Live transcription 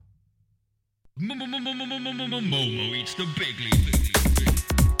Momo eats the big league.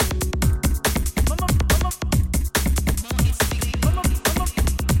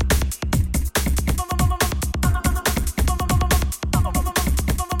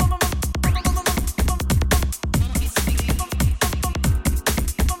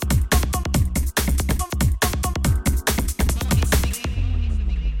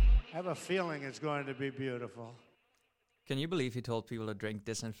 I have a feeling it's going to be beautiful. Can you believe he told people to drink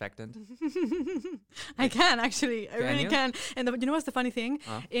disinfectant? I can actually. I really you? can. And you know what's the funny thing?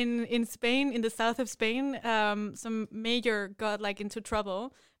 Huh? In Spain, in the south of Spain, some mayor got like into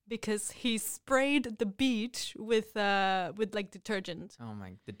trouble because he sprayed the beach with like detergent. Oh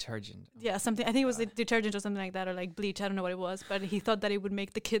my, detergent. Yeah, something. I think it was like detergent or something like that, or like bleach. I don't know what it was, but he thought that it would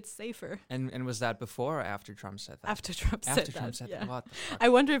make the kids safer. And was that before or after Trump said that? After Trump said After that. Trump said yeah. that. What the fuck? I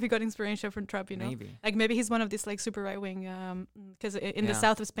wonder if he got inspiration from Trump. You know, Maybe. like maybe he's one of these like super right wing. Because in the Yeah.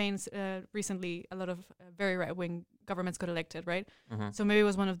 south of Spain, recently a lot of very right wing governments got elected, right? Mhm. So maybe it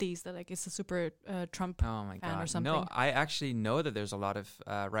was one of these that like is a super Trump. Oh my fan or god! something. No, I actually know that there's a lot of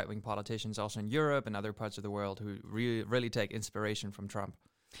right-wing politicians also in Europe and other parts of the world who really take inspiration from Trump,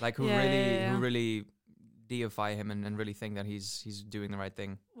 like who really deify him and really think that he's doing the right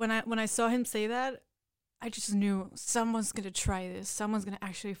thing. When I saw him say that, I just knew someone's gonna try this. Someone's gonna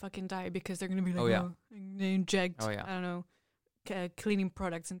actually fucking die because they're gonna be like, Oh, yeah. I'm gonna inject, Oh, yeah. I don't know, cleaning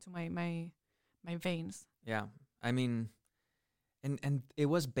products into my veins. Yeah, I mean, and it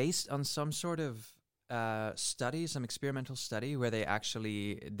was based on some sort of study, some experimental study where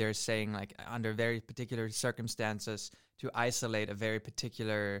they're saying like under very particular circumstances to isolate a very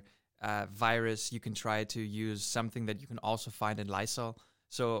particular virus, you can try to use something that you can also find in Lysol.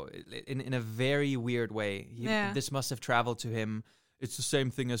 So in a very weird way, this must have traveled to him. It's the same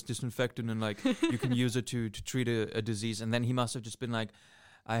thing as disinfectant, and like you can use it to treat a disease. And then he must have just been like,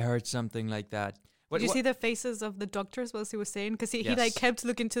 I heard something like that. Did you see the faces of the doctors whilst he was saying? Because he Yes. like kept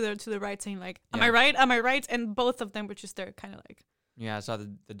looking to the right, saying like, "Am Yeah. I right? Am I right?" And both of them were just there, kind of like. Yeah, I saw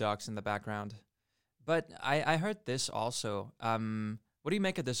the dogs in the background. But I heard this also. What do you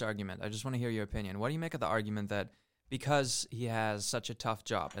make of this argument? I just want to hear your opinion. What do you make of the argument that because he has such a tough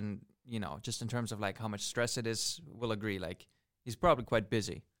job, and you know, just in terms of like how much stress it is, we'll agree, like he's probably quite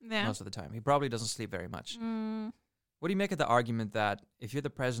busy Yeah. most of the time. He probably doesn't sleep very much. Mm, What do you make of the argument that if you're the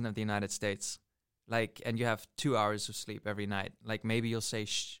president of the United States, like, and you have 2 hours of sleep every night, like maybe you'll say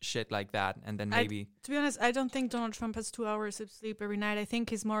shit like that, and then maybe to be honest, I don't think Donald Trump has 2 hours of sleep every night. I think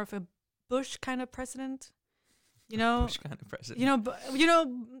he's more of a Bush kind of president. You know, Bush kind of president.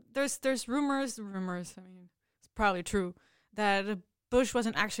 there's rumors. I mean, it's probably true that Bush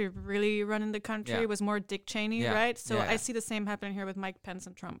wasn't actually really running the country. Yeah. It was more Dick Cheney, Yeah. right? So Yeah, yeah. I see the same happening here with Mike Pence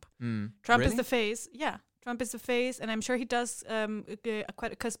and Trump. Mm. Trump is Really? the face. Yeah, Trump is the face, and I'm sure he does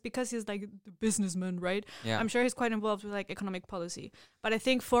quite because he's like the businessman, right? Yeah. I'm sure he's quite involved with like economic policy. But I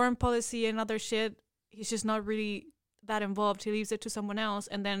think foreign policy and other shit, he's just not really that involved. He leaves it to someone else,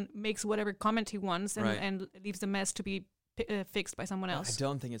 and then makes whatever comment he wants, and, Right. and leaves the mess to be fixed by someone I else.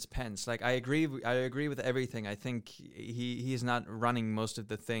 don't think it's Pence. Like I agree with everything. I think he's not running most of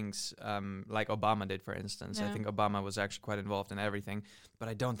the things like Obama did, for instance. I Yeah. think Obama was actually quite involved in everything, but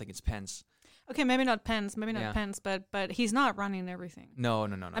I don't think it's Pence. Okay, maybe not Pence, Yeah. but he's not running everything. No.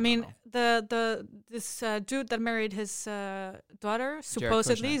 I mean, this dude that married his daughter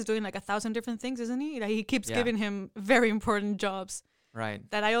supposedly Kushner. is doing like 1,000 different things, isn't he? Like he keeps Yeah. giving him very important jobs right.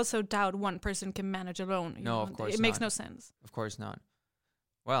 that I also doubt one person can manage alone. you No, know? of course it makes not. no sense. Of course not.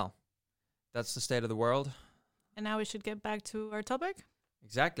 Well, that's the state of the world. And now we should get back to our topic.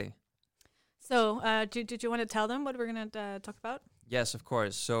 Exactly. So, did you want to tell them what we're gonna talk about? Yes, of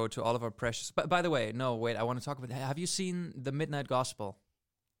course. So to all of our precious... But by the way, no, wait, I want to talk about... Have you seen The Midnight Gospel?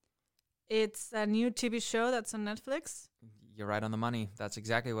 It's a new TV show that's on Netflix. You're right on the money. That's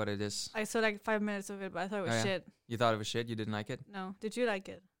exactly what it is. I saw like 5 minutes of it, but I thought it was Oh, yeah. shit. You thought it was shit? You didn't like it? No, did you like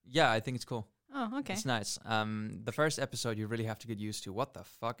it? Yeah, I think it's cool. Oh, okay. It's nice. The first episode you really have to get used to. What the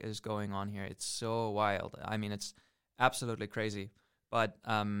fuck is going on here? It's so wild. I mean, it's absolutely crazy. But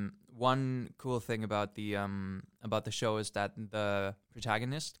one cool thing about the show is that the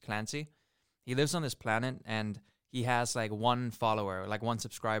protagonist, Clancy, he lives on this planet and he has like one follower, like one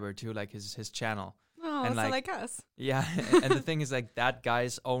subscriber to like his channel. Oh, and so like us. Yeah, and the thing is like that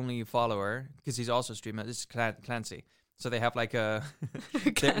guy's only follower, because he's also a streamer, is Clancy. So they have like a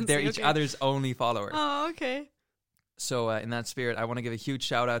they're each okay. other's only follower. Oh, okay. So in that spirit, I want to give a huge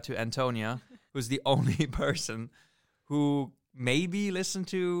shout out to Antonia, who's the only person who maybe listened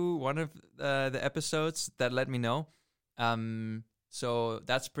to one of the episodes that let me know. So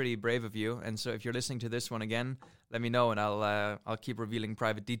that's pretty brave of you. And so if you're listening to this one again, let me know, and I'll keep revealing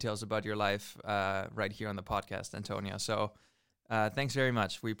private details about your life right here on the podcast, Antonia. So thanks very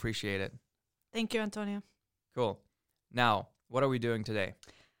much. We appreciate it. Thank you, Antonia. Cool. Now, what are we doing today?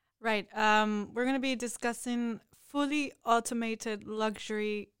 Right. We're going to be discussing fully automated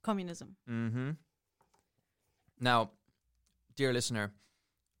luxury communism. Mm-hmm. Now, dear listener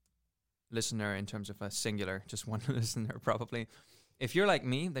in terms of a singular, just one listener probably. If you're like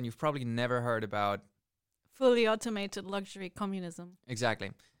me, then you've probably never heard about fully automated luxury communism.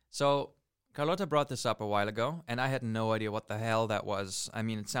 Exactly. So Carlota brought this up a while ago, and I had no idea what the hell that was. I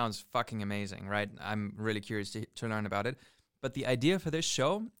mean, it sounds fucking amazing, right? I'm really curious to learn about it. But the idea for this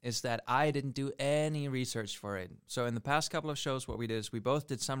show is that I didn't do any research for it. So in the past couple of shows, what we did is we both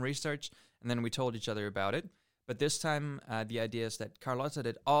did some research, and then we told each other about it. But this time, the idea is that Carlota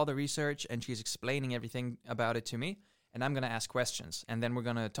did all the research, and she's explaining everything about it to me, and I'm going to ask questions. And then we're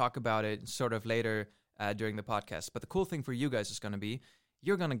going to talk about it sort of later during the podcast. But the cool thing for you guys is going to be,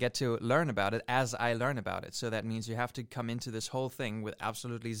 you're going to get to learn about it as I learn about it. So that means you have to come into this whole thing with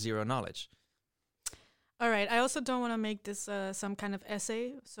absolutely zero knowledge. All right. I also don't want to make this some kind of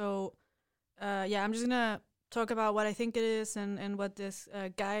essay. So, I'm just going to talk about what I think it is and what this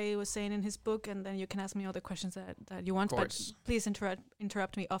guy was saying in his book. And then you can ask me all the questions that you want. But please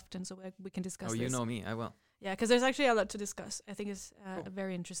interrupt me often so we can discuss this. Oh, you know me. I will. Yeah, because there's actually a lot to discuss. I think it's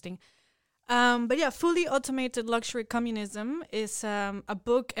very interesting. But yeah, fully automated luxury communism is a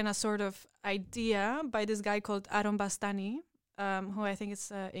book and a sort of idea by this guy called Aaron Bastani, who I think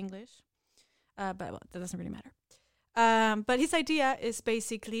is English, but well, that doesn't really matter. But his idea is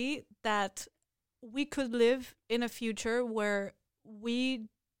basically that we could live in a future where we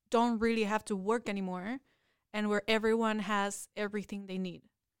don't really have to work anymore and where everyone has everything they need.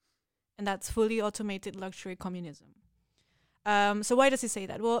 And that's fully automated luxury communism. So why does he say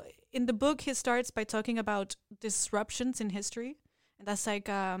that? Well, in the book, he starts by talking about disruptions in history. And that's like,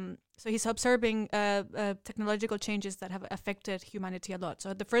 so he's observing technological changes that have affected humanity a lot.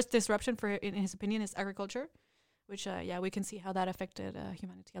 So the first disruption, in his opinion, is agriculture, which, we can see how that affected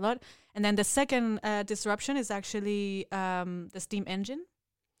humanity a lot. And then the second disruption is actually the steam engine.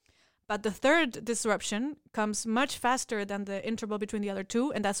 But the third disruption comes much faster than the interval between the other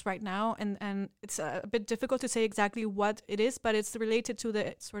two, and that's right now. And it's a bit difficult to say exactly what it is, but it's related to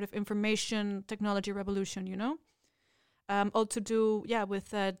the sort of information technology revolution, you know? All to do,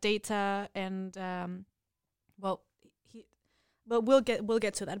 with data and, but we'll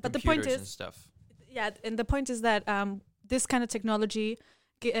get to that. But the point is, and stuff. And the point is that this kind of technology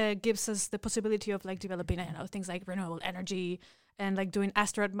gives us the possibility of like developing, things like renewable energy, and like doing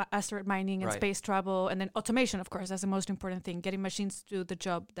asteroid mining and space travel, and then automation, of course, that's the most important thing, getting machines to do the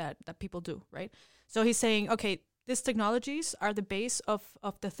job that people do, right? So he's saying, okay, these technologies are the base of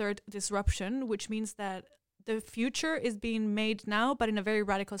the third disruption, which means that the future is being made now, but in a very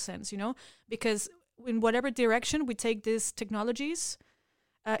radical sense, because in whatever direction we take these technologies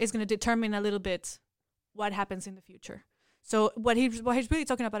is going to determine a little bit what happens in the future. So what he's really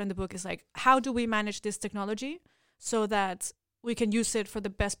talking about in the book is like, how do we manage this technology so that we can use it for the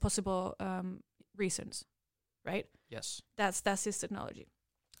best possible reasons, right? Yes. That's his technology.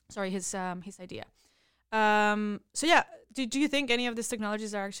 Sorry, his idea. Do you think any of these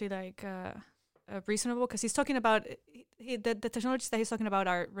technologies are actually like reasonable? Because he's talking about the technologies that he's talking about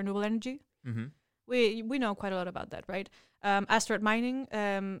are renewable energy. Mm-hmm. We know quite a lot about that, right? Asteroid mining,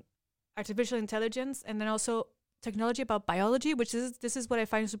 artificial intelligence, and then also technology about biology, this is what I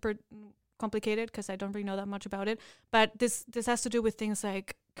find super complicated because I don't really know that much about it. But this has to do with things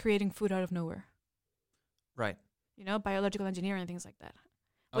like creating food out of nowhere. Right. Biological engineering and things like that.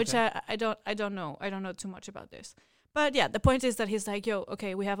 Okay. Which I don't know. I don't know too much about this. But yeah, the point is that he's like,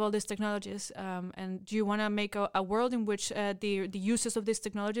 okay, we have all these technologies, and do you want to make a world in which the uses of these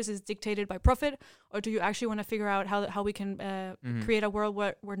technologies is dictated by profit, or do you actually want to figure out how we can create a world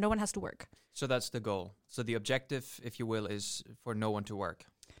where no one has to work? So that's the goal. So the objective, if you will, is for no one to work.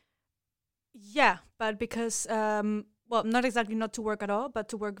 Yeah, but because, not exactly not to work at all, but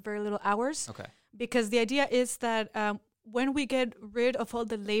to work very little hours. Okay. Because the idea is that when we get rid of all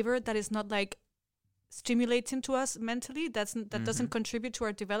the labor that is not like stimulating to us mentally, that doesn't contribute to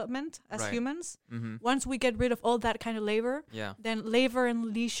our development as humans. Mm-hmm. Once we get rid of all that kind of labor, then labor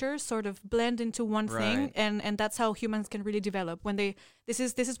and leisure sort of blend into one thing, and that's how humans can really develop. When this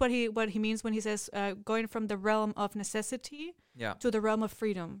is what he means when he says going from the realm of necessity to the realm of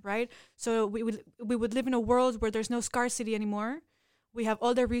freedom, right? So we would live in a world where there's no scarcity anymore. We have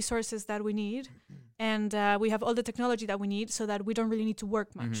all the resources that we need, and we have all the technology that we need, so that we don't really need to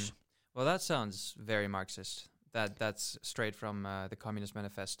work much. Mm-hmm. Well, that sounds very Marxist, That's straight from the Communist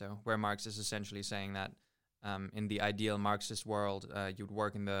Manifesto, where Marx is essentially saying that in the ideal Marxist world, you'd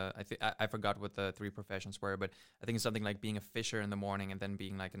work in the I forgot what the 3 professions were, but I think it's something like being a fisher in the morning and then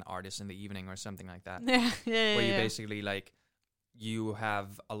being like an artist in the evening or something like that. Where you basically like you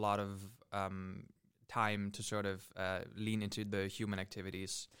have a lot of time to sort of lean into the human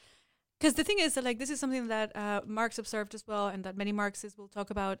activities. Because the thing is that like this is something that Marx observed as well, and that many Marxists will talk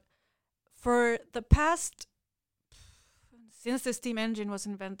about. For the past, since the steam engine was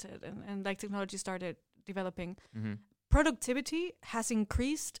invented and like technology started developing, productivity has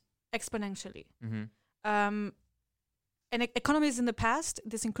increased exponentially. And economists in the past,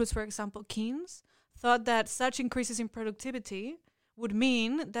 this includes, for example, Keynes, thought that such increases in productivity would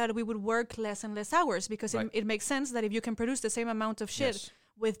mean that we would work less and less hours, because it makes sense that if you can produce the same amount of shit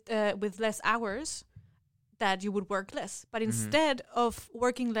with less hours, that you would work less. But instead of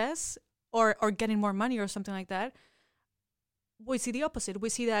working less or getting more money or something like that, we see the opposite. We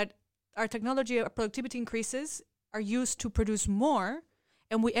see that our technology, our productivity increases are used to produce more,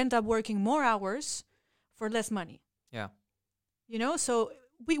 and we end up working more hours for less money. Yeah. You know, so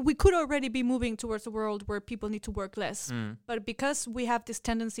we could already be moving towards a world where people need to work less. But because we have this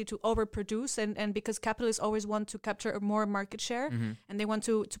tendency to overproduce, and because capitalists always want to capture more market share, and they want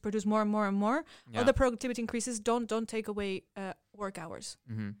to produce more and more and more, all the productivity increases don't take away work hours.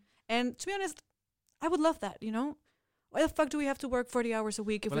 And to be honest, I would love that, you know? Why the fuck do we have to work 40 hours a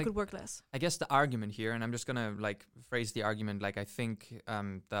week if we could work less? I guess the argument here, and I'm just going to like phrase the argument like I think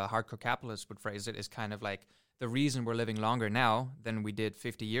the hardcore capitalists would phrase it, is kind of like the reason we're living longer now than we did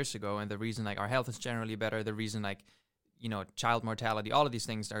 50 years ago, and the reason like our health is generally better, the reason like, you know, child mortality, all of these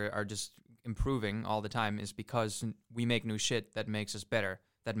things are just improving all the time, is because we make new shit that makes us better,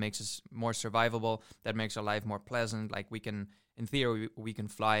 that makes us more survivable, that makes our life more pleasant. Like we can, in theory, we can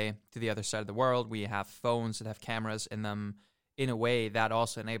fly to the other side of the world. We have phones that have cameras in them. In a way, that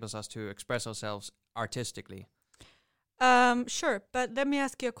also enables us to express ourselves artistically. Sure, but let me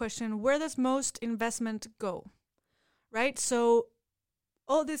ask you a question. Where does most investment go? Right? So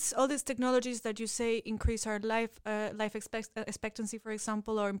all these technologies that you say increase our life expectancy, for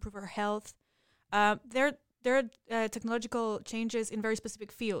example, or improve our health, they're technological changes in very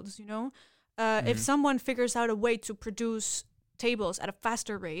specific fields, you know? If someone figures out a way to produce tables at a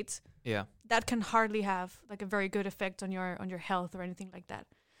faster rate, that can hardly have like a very good effect on your health or anything like that.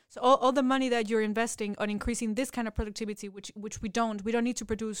 So all the money that you're investing on increasing this kind of productivity, which we don't need to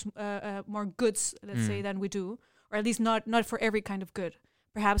produce more goods, let's say, than we do, or at least not for every kind of good.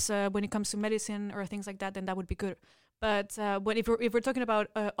 Perhaps when it comes to medicine or things like that, then that would be good. But if we're talking about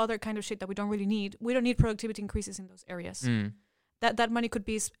other kind of shit that we don't really need, we don't need productivity increases in those areas. That money could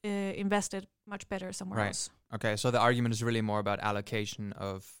be invested much better somewhere else. Okay, so the argument is really more about allocation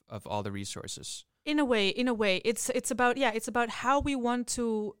of all the resources. In a way, it's about how we want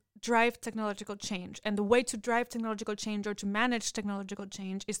to drive technological change, and the way to drive technological change or to manage technological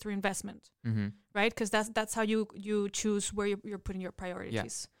change is through investment, right? Because that's how you choose where you're putting your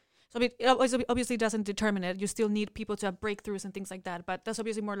priorities. So it obviously doesn't determine it. You still need people to have breakthroughs and things like that, but that's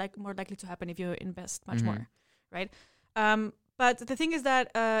obviously more likely to happen if you invest much more, right? But the thing is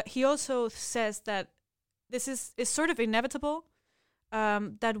that he also says that this is sort of inevitable.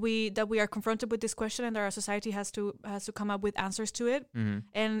 That we are confronted with this question, and that our society has to come up with answers to it.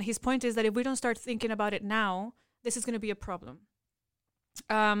 And his point is that if we don't start thinking about it now, this is going to be a problem.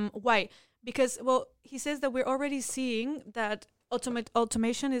 Why? Because, well, he says that we're already seeing that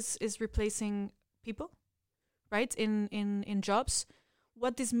automation is replacing people, right? In jobs.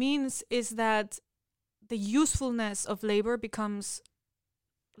 What this means is that the usefulness of labor becomes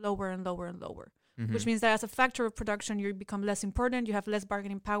lower and lower and lower. Which means that as a factor of production, you become less important, you have less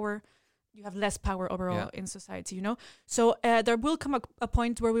bargaining power, you have less power overall in society, you know? So there will come a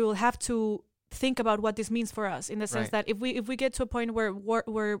point where we will have to think about what this means for us, in the sense that if we get to a point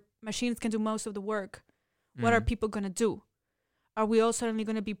where machines can do most of the work, what are people going to do? Are we all suddenly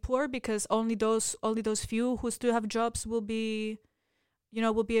going to be poor because only those few who still have jobs will be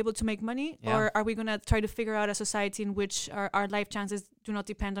able to make money? Or are we going to try to figure out a society in which our life chances do not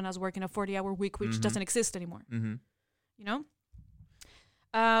depend on us working a 40-hour week, which doesn't exist anymore? You know?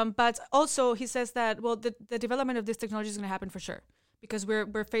 But also he says that, well, the development of this technology is going to happen for sure, because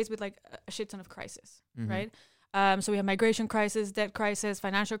we're faced with like a shit ton of crisis, right? So we have migration crisis, debt crisis,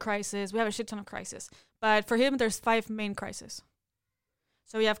 financial crisis. We have a shit ton of crisis. But for him, there's 5 main crises.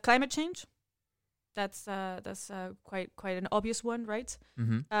 So we have climate change. That's quite an obvious one, right?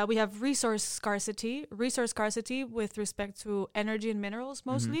 We have resource scarcity with respect to energy and minerals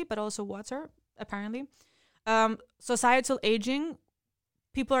mostly, but also water, apparently. Societal aging,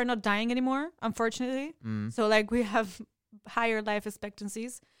 people are not dying anymore, unfortunately. So like we have higher life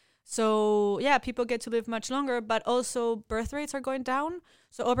expectancies. So yeah, people get to live much longer, but also birth rates are going down.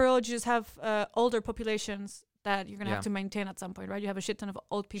 So overall, you just have older populations that you're gonna have to maintain at some point, right? You have a shit ton of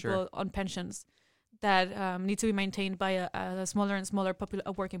old people on pensions that need to be maintained by a smaller and smaller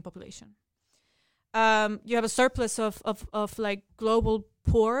working population. You have a surplus of like global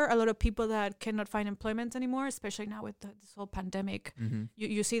poor, a lot of people that cannot find employment anymore, especially now with this whole pandemic.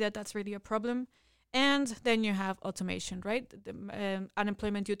 You see that that's really a problem. And then you have automation, right? The,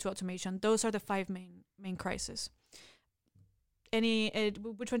 unemployment due to automation. Those are the 5 main crises.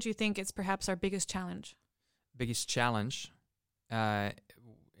 Which one do you think is perhaps our biggest challenge? Biggest challenge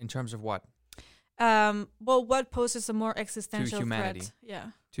in terms of what? Well, what poses a more existential threat?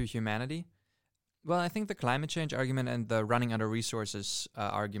 Yeah. To humanity? Well, I think the climate change argument and the running out of resources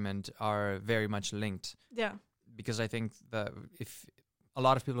argument are very much linked. Yeah. Because I think if a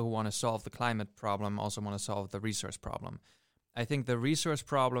lot of people who want to solve the climate problem also want to solve the resource problem. I think the resource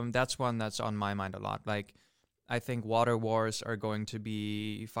problem, that's one that's on my mind a lot. Like, I think water wars are going to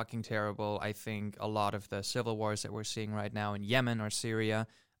be fucking terrible. I think a lot of the civil wars that we're seeing right now in Yemen or Syria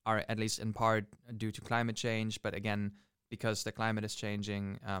are at least in part due to climate change. But again, because the climate is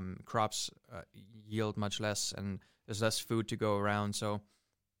changing, crops yield much less and there's less food to go around. So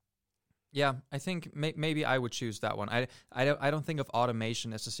yeah, I think maybe I would choose that one. I don't think of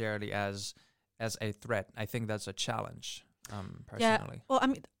automation necessarily as a threat. I think that's a challenge, personally. Yeah, well, I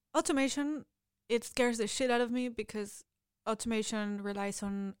mean, automation, it scares the shit out of me because automation relies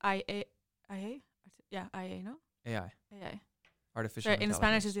on IA? Yeah, IA, no? AI. AI. Artificial intelligence. In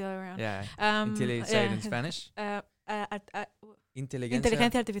Spanish is the other way around. Yeah. Say it in Spanish?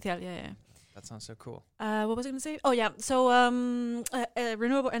 Inteligencia artificial, yeah. That sounds so cool. What was I going to say? Oh, yeah. So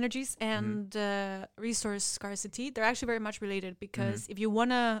renewable energies and resource scarcity, they're actually very much related because if you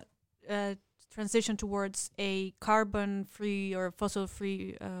want to transition towards a carbon-free or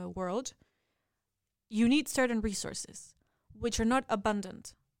fossil-free world, you need certain resources, which are not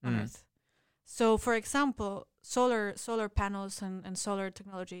abundant on Earth. So, for example, solar panels and solar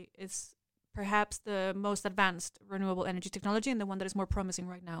technology is perhaps the most advanced renewable energy technology and the one that is more promising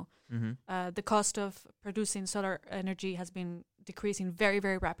right now. The cost of producing solar energy has been decreasing very,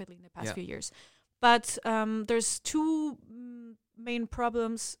 very rapidly in the past few years. But there's 2 main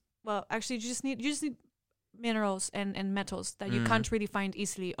problems. Well, actually, you just need minerals and metals that you can't really find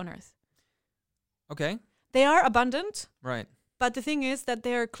easily on Earth. Okay. They are abundant. Right. But the thing is that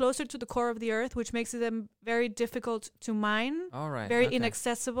they are closer to the core of the Earth, which makes them very difficult to mine. All right. Very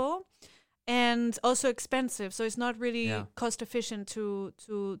inaccessible. And also expensive, so it's not really cost efficient to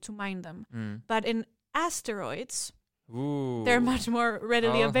mine them. But in asteroids, they're much more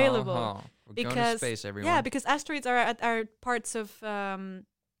readily available. We're going to space, everyone. Yeah, because asteroids are parts of a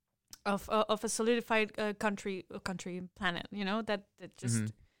solidified planet. You know that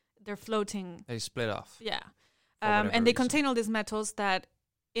just they're floating. They split off. Yeah, and they contain all these metals that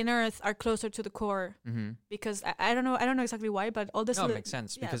in Earth are closer to the core because I don't know exactly why, but all this. No, it makes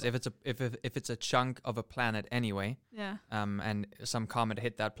sense because if it's a chunk of a planet anyway, and some comet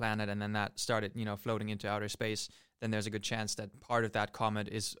hit that planet and then that started floating into outer space, then there's a good chance that part of that comet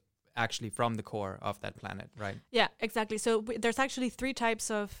is actually from the core of that planet, right? Yeah, exactly. So there's actually 3 types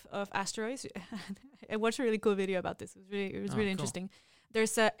of asteroids. I watched a really cool video about this. It was really interesting.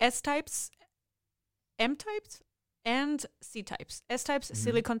 There's S types, M types, and C types. S types,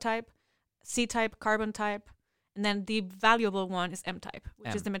 silicon type, C type, carbon type, and then the valuable one is M type,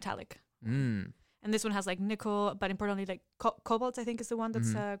 which is the metallic. And this one has like nickel, but importantly, like cobalt. I think is the one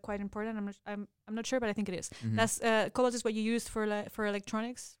that's quite important. I'm not sure, but I think it is. That's cobalt is what you use for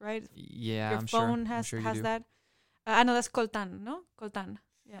electronics, right? Yeah, your phone has that. I know that's coltan, no? Coltan,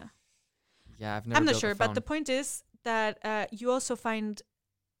 yeah. Yeah, I've never. I'm not sure, but the point is that you also find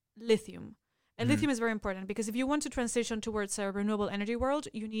lithium. And lithium is very important because if you want to transition towards a renewable energy world,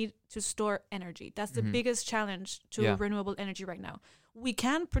 you need to store energy. That's the biggest challenge to renewable energy right now. We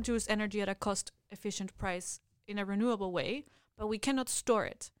can produce energy at a cost-efficient price in a renewable way, but we cannot store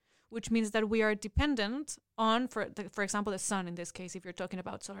it, which means that we are dependent on, for example, the sun in this case, if you're talking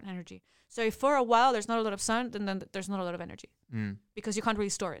about solar energy. So if for a while there's not a lot of sun, then there's not a lot of energy because you can't really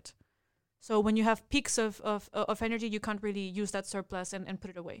store it. So when you have peaks of energy, you can't really use that surplus and put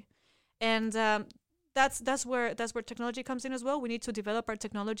it away. And that's where technology comes in as well. We need to develop our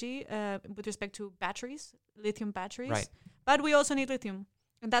technology with respect to batteries, lithium batteries. Right. But we also need lithium,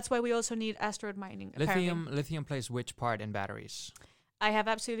 and that's why we also need asteroid mining. Lithium plays which part in batteries? I have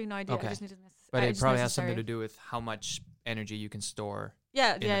absolutely no idea. Okay. I just need to but it probably has something to do with how much energy you can store.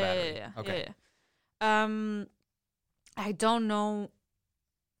 Yeah, in the battery. Okay. I don't know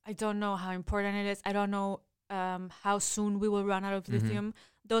I don't know how important it is. I don't know how soon we will run out of lithium.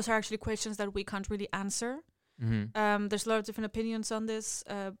 Those are actually questions that we can't really answer. There's a lot of different opinions on this.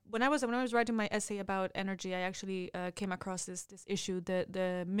 When I was writing my essay about energy, I actually came across this issue,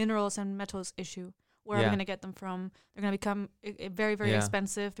 the minerals and metals issue. Where are we going to get them from? They're going to become very, very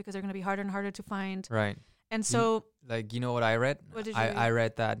expensive because they're going to be harder and harder to find. Right. And so... you know what I read? What did you read? I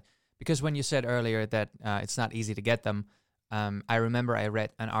read that because when you said earlier that it's not easy to get them, I remember I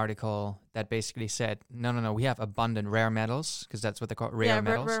read an article that basically said, no, we have abundant rare metals, because that's what they call rare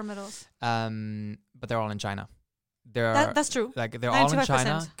metals. Rare metals. But they're all in China. That's true. Like they're all in 95%.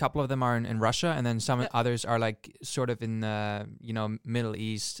 China. A couple of them are in Russia, and then some others are like sort of in the Middle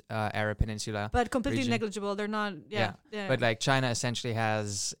East, Arab Peninsula. But completely region. negligible. They're not. Yeah. But like China essentially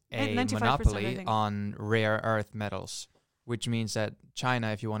has a 95%, monopoly on rare earth metals, which means that China,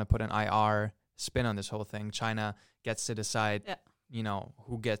 if you want to put an IR spin on this whole thing, China gets to decide,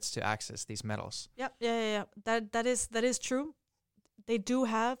 who gets to access these metals. Yeah. That is true. They do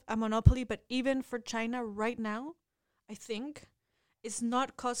have a monopoly, but even for China right now, I think it's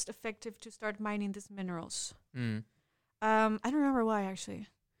not cost effective to start mining these minerals. I don't remember why actually.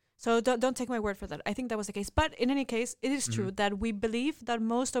 So don't take my word for that. I think that was the case. But in any case, it is true that we believe that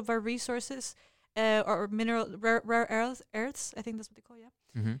most of our resources or mineral rare earths, I think that's what they call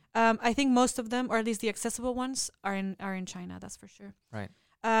I think most of them, or at least the accessible ones, are in China. That's for sure. Right.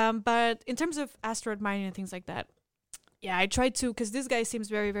 But in terms of asteroid mining and things like that, I tried to, because this guy seems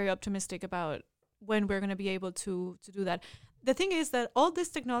very, very optimistic about when we're going to be able to do that. The thing is that all these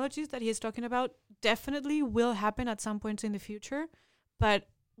technologies that he's talking about definitely will happen at some point in the future, but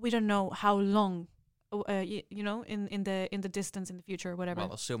we don't know how long, in the distance in the future or whatever.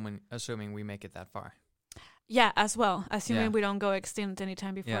 Well, assuming we make it that far. Yeah, as well, assuming we don't go extinct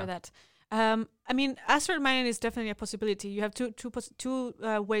anytime before that. I mean, asteroid mining is definitely a possibility. You have two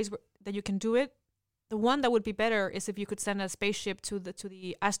ways that you can do it. The one that would be better is if you could send a spaceship to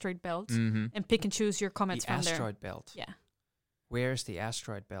the asteroid belt and pick and choose your comets from there. The asteroid belt. Yeah. Where's the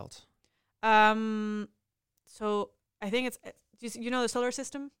asteroid belt? So I think it's the solar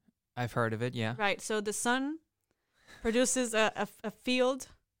system. I've heard of it. Yeah. Right. So the sun produces a field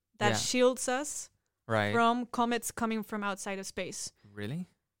that shields us from comets coming from outside of space. Really?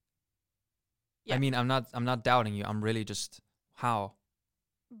 Yeah. I mean, I'm not doubting you. I'm really just how.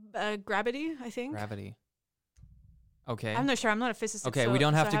 Gravity, I think. Gravity. Okay. I'm not sure. I'm not a physicist. Okay, we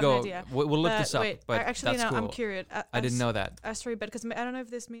don't have to go. We'll look this up. Wait, but actually, that's no, cool. I'm curious. I didn't know that. Asteroid belt, because I don't know if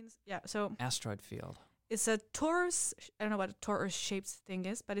this means. Yeah, so. Asteroid field. It's a torus. I don't know what a torus-shaped thing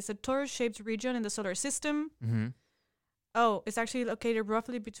is, but it's a torus-shaped region in the solar system. Oh, it's actually located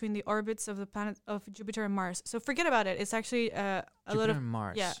roughly between the orbits of the planet of Jupiter and Mars. So forget about it. It's actually a lot of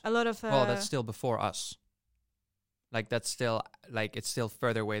Mars. Yeah, a lot of. Well, that's still before us. Like that's still it's still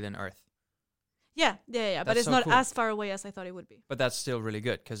further away than Earth. Yeah. But it's so not cool. as far away as I thought it would be. But that's still really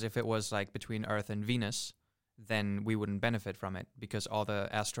good, because if it was like between Earth and Venus, then we wouldn't benefit from it, because all the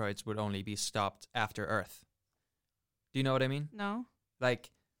asteroids would only be stopped after Earth. Do you know what I mean? No.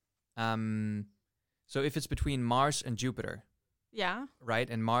 Like, so if it's between Mars and Jupiter, yeah, right?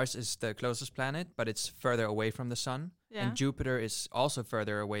 And Mars is the closest planet, but it's further away from the sun. Yeah. And Jupiter is also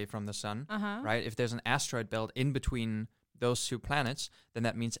further away from the sun, right? If there's an asteroid belt in between those two planets, then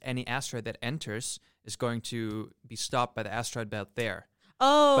that means any asteroid that enters is going to be stopped by the asteroid belt there.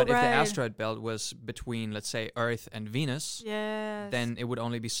 Oh, but right. if the asteroid belt was between, let's say, Earth and Venus, then it would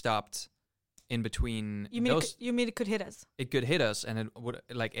only be stopped in between those. You mean it could hit us? It could hit us, and it would,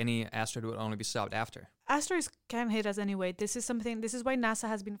 like any asteroid, would only be stopped after. Asteroids can hit us anyway. This is why NASA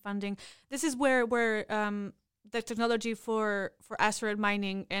has been funding. This is where the technology for asteroid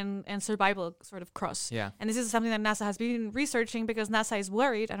mining and survival sort of cross. Yeah. And this is something that NASA has been researching, because NASA is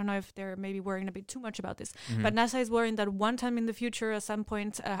worried. I don't know if they're maybe worrying a bit too much about this, but NASA is worrying that one time in the future, at some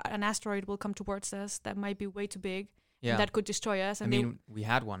point, an asteroid will come towards us that might be way too big, and that could destroy us. And we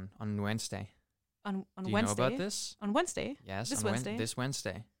had one on Wednesday. On Do you Wednesday. know about this? On Wednesday? Yes. This Wednesday? This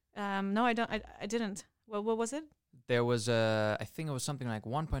Wednesday. No, I don't. I didn't. What was it? There was I think it was something like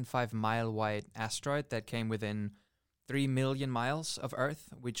 1.5 mile wide asteroid that came within 3 million miles of Earth,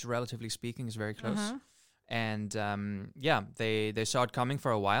 which relatively speaking is very close. And they saw it coming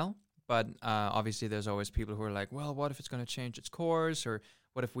for a while, but obviously there's always people who are like, well, what if it's going to change its course, or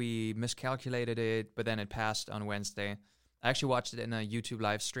what if we miscalculated it? But then it passed on Wednesday. I actually watched it in a YouTube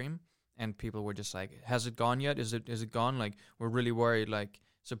live stream, and people were just like, has it gone yet? Is it gone? Like, we're really worried. Like,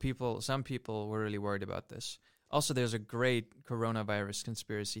 some people were really worried about this. Also, there's a great coronavirus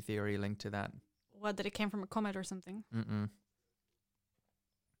conspiracy theory linked to that. What, that it came from a comet or something?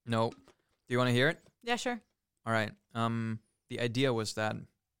 No. Do you want to hear it? Yeah, sure. All right. The idea was that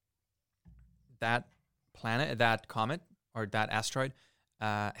that planet, that comet, or that asteroid,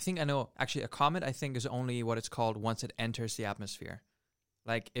 I think I know. Actually, a comet, I think, is only what it's called once it enters the atmosphere.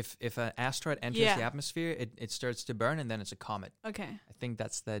 Like if an asteroid enters the atmosphere, it starts to burn, and then it's a comet. Okay. I think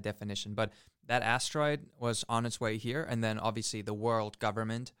that's the definition. But that asteroid was on its way here, and then obviously the world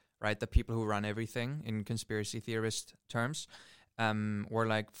government, right, the people who run everything in conspiracy theorist terms, were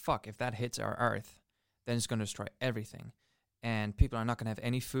like, fuck, if that hits our Earth, then it's going to destroy everything. And people are not going to have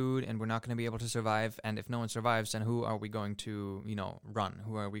any food, and we're not going to be able to survive. And if no one survives, then who are we going to, run?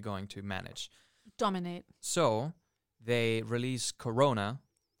 Who are we going to manage? Dominate. So they release Corona.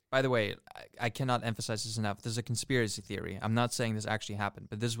 By the way, I cannot emphasize this enough. This is a conspiracy theory. I'm not saying this actually happened,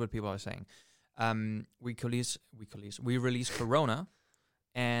 but this is what people are saying. We release Corona,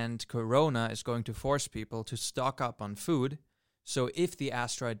 and Corona is going to force people to stock up on food. So if the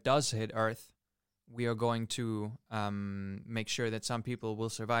asteroid does hit Earth, we are going to make sure that some people will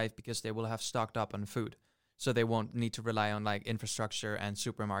survive because they will have stocked up on food. So they won't need to rely on like infrastructure and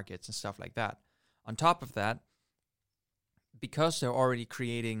supermarkets and stuff like that. On top of that, because they're already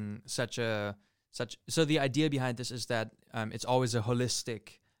creating so the idea behind this is that it's always a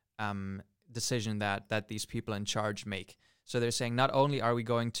holistic decision that these people in charge make. So they're saying not only are we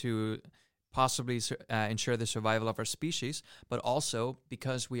going to possibly ensure the survival of our species, but also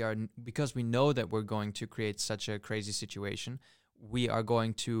because we know that we're going to create such a crazy situation, we are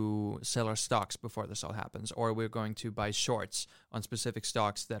going to sell our stocks before this all happens, or we're going to buy shorts on specific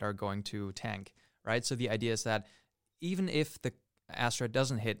stocks that are going to tank, right? So the idea is that even if the asteroid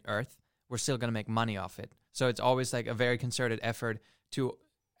doesn't hit Earth, we're still going to make money off it. So it's always like a very concerted effort to,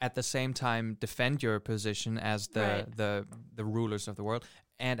 at the same time, defend your position as the rulers of the world,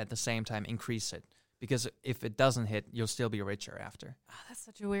 and at the same time increase it. Because if it doesn't hit, you'll still be richer after. Oh, that's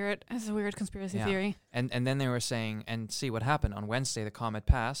a weird conspiracy theory. And then they were saying, and see what happened. On Wednesday, the comet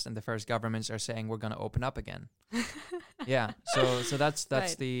passed, and the first governments are saying we're going to open up again. Yeah. So that's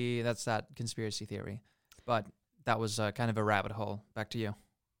right. That's that conspiracy theory. But that was kind of a rabbit hole. Back to you.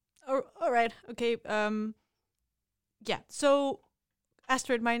 All right. Okay. Yeah. So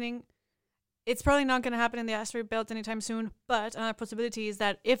asteroid mining. It's probably not going to happen in the asteroid belt anytime soon, but another possibility is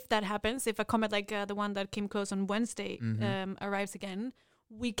that if that happens, if a comet like the one that came close on Wednesday arrives again,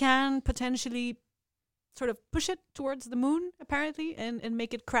 we can potentially sort of push it towards the moon, apparently, and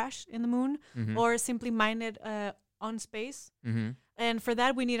make it crash in the moon, or simply mine it on space. And for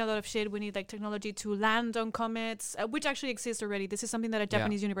that, we need a lot of shit. We need like technology to land on comets, which actually exists already. This is something that a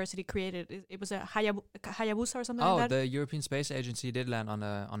Japanese university created. It was a Hayabusa or something like that. Oh, the European Space Agency did land on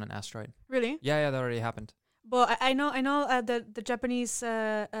an asteroid. Really? Yeah, that already happened. Well, I know the Japanese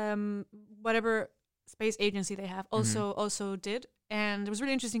whatever space agency they have also did. And it was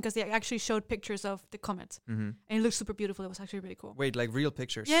really interesting because they actually showed pictures of the comet, and it looked super beautiful. It was actually really cool. Wait, like real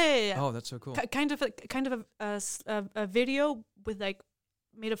pictures? Yeah. Oh, that's so cool. Kind of a video with like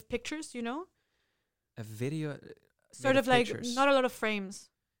made of pictures, you know? A video. Sort of like pictures. Not a lot of frames.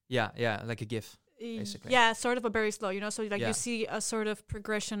 Yeah, like a GIF, basically. Yeah, sort of a very slow, you know. So like you see a sort of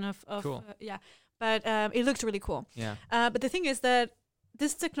progression of cool. But it looked really cool. Yeah. But the thing is that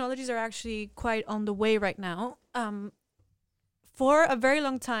these technologies are actually quite on the way right now. For a very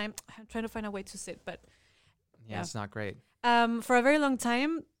long time, I'm trying to find a way to sit, but yeah, it's not great. For a very long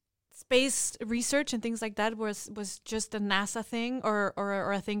time, space research and things like that was just a NASA thing or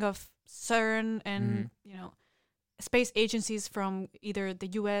a thing of CERN and you know, space agencies from either the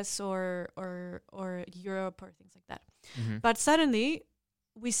US or Europe or things like that. But suddenly,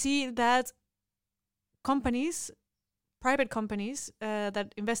 we see that private companies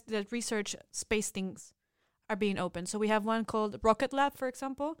that research space things are being opened. So we have one called Rocket Lab, for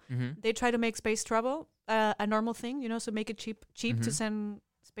example. They try to make space travel a normal thing, you know, so make it cheap to send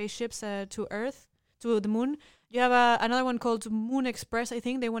spaceships to Earth, to the moon. You have another one called Moon Express, I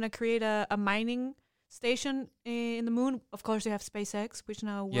think. They want to create a mining station in the moon. Of course, you have SpaceX, which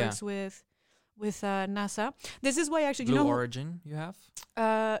now works with NASA. This is why actually, Blue Origin you have?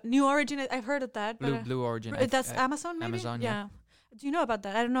 New Origin, I've heard of that. Blue Origin. That's Amazon, maybe? Amazon, yeah. Do you know about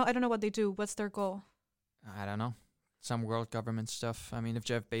that? I don't know what they do. What's their goal? I don't know. Some world government stuff. I mean, if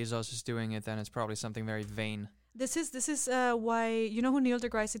Jeff Bezos is doing it, then it's probably something very vain. This is why, you know who Neil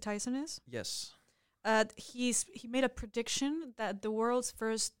deGrasse Tyson is? Yes. He made a prediction that the world's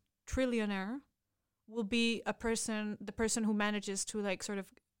first trillionaire will be the person who manages to like sort of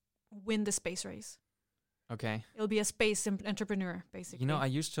win the space race. Okay. It'll be a space entrepreneur, basically. You know, I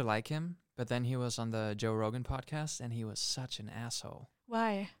used to like him, but then he was on the Joe Rogan podcast, and he was such an asshole.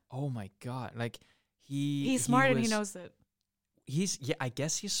 Why? Oh my God! Like he's smart and he knows it. I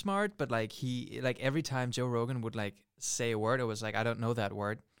guess he's smart, but like every time Joe Rogan would like say a word, it was like, I don't know that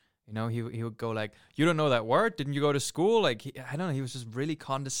word. You know, he would go like, "You don't know that word? Didn't you go to school?" Like, I don't know. He was just really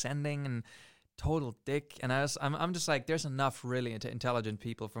condescending and total dick. And I'm just like, there's enough really intelligent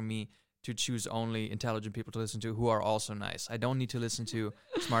people for me to choose only intelligent people to listen to who are also nice. I don't need to listen to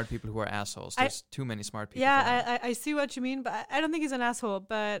smart people who are assholes. There's too many smart people. Yeah, I see what you mean, but I don't think he's an asshole.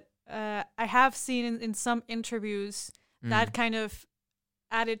 But I have seen in some interviews that kind of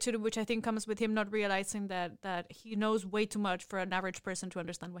attitude, which I think comes with him not realizing that he knows way too much for an average person to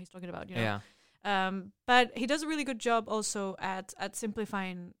understand what he's talking about. You know? Yeah. But he does a really good job also at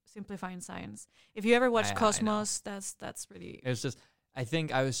simplifying science. If you ever watch Cosmos, that's really. It's just, I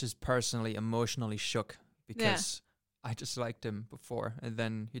think I was just personally emotionally shook because I just liked him before, and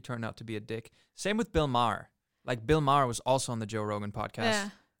then he turned out to be a dick. Same with Bill Maher. Like, Bill Maher was also on the Joe Rogan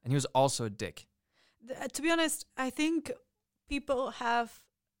podcast, and he was also a dick. To be honest, I think people have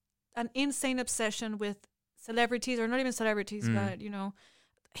an insane obsession with celebrities, or not even celebrities, but you know,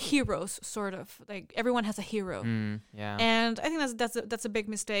 heroes, sort of. Like, everyone has a hero. Yeah. And I think that's a big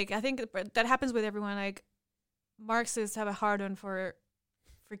mistake. I think that happens with everyone. Like, Marxists have a hard-on for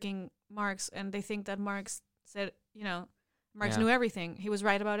freaking Marx, and they think that Marx said, you know, Marx knew everything. He was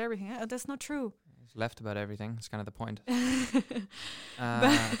right about everything. That's not true. He's left about everything. That's kind of the point. Okay,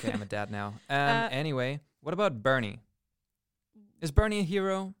 I'm a dad now. Anyway, what about Bernie? Is Bernie a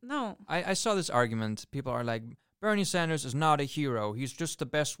hero? No. I saw this argument. People are like, Bernie Sanders is not a hero. He's just the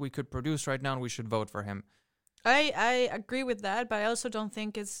best we could produce right now, and we should vote for him. I agree with that, but I also don't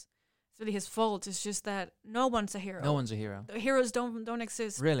think it's really his fault. It's just that no one's a hero. No one's a hero. The heroes don't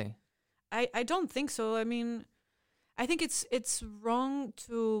exist. Really? I don't think so. I mean, I think it's wrong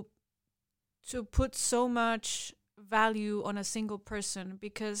to put so much value on a single person,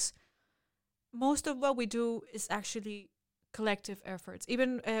 because most of what we do is actually collective efforts.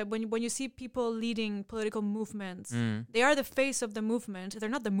 Even when you see people leading political movements, they are the face of the movement. They're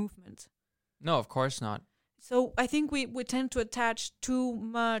not the movement. No, of course not. So I think we tend to attach too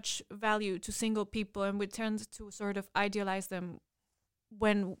much value to single people, and we tend to sort of idealize them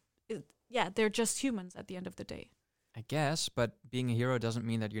when, they're just humans at the end of the day. I guess, but being a hero doesn't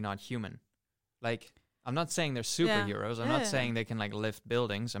mean that you're not human. Like, I'm not saying they're superheroes. I'm not saying they can, like, lift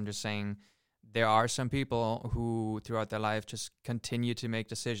buildings. I'm just saying there are some people who, throughout their life, just continue to make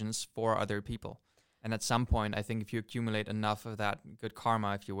decisions for other people. And at some point, I think if you accumulate enough of that good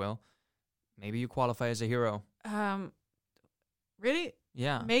karma, if you will, maybe you qualify as a hero. Really?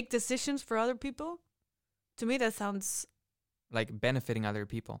 Yeah. Make decisions for other people? To me, that sounds... like benefiting other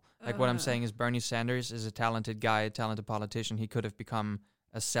people. Like, what I'm saying is Bernie Sanders is a talented guy, a talented politician. He could have become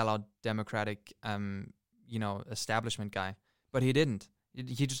a sellout Democratic, establishment guy. But he didn't.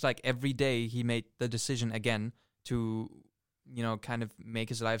 He just, like, every day he made the decision again to, kind of make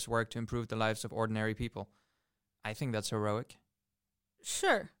his life's work to improve the lives of ordinary people. I think that's heroic.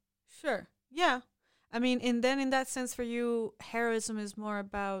 Sure. Yeah. I mean, in that sense for you, heroism is more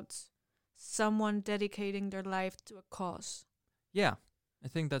about someone dedicating their life to a cause. Yeah, I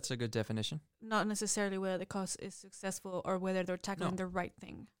think that's a good definition. Not necessarily whether the cause is successful or whether they're tackling the right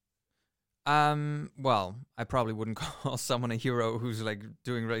thing. Well, I probably wouldn't call someone a hero who's, like,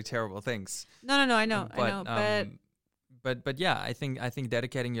 doing really terrible things. No, I know, But yeah, I think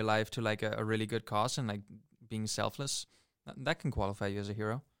dedicating your life to, like, a really good cause and, like, being selfless, that can qualify you as a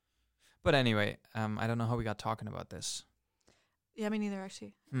hero. But anyway, I don't know how we got talking about this. Yeah, me neither,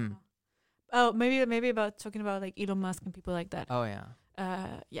 actually. Oh, maybe about talking about, like, Elon Musk and people like that. Oh, yeah.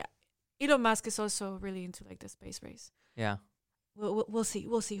 Yeah. Elon Musk is also really into, like, the space race. Yeah. We'll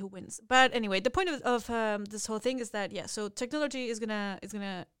see who wins. But anyway, the point of this whole thing is that so technology is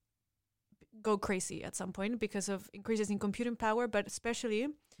gonna go crazy at some point because of increases in computing power, but especially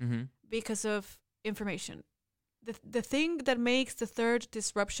because of information. The thing that makes the third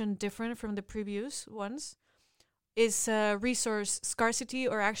disruption different from the previous ones is resource scarcity,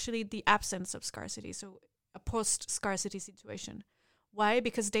 or actually the absence of scarcity. So a post-scarcity situation. Why?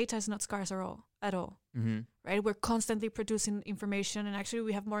 Because data is not scarce at all. Right? We're constantly producing information, and actually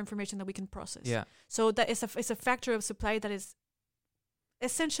we have more information than we can process. Yeah. So that is it's a factor of supply that is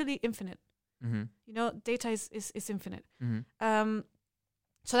essentially infinite. Data is infinite.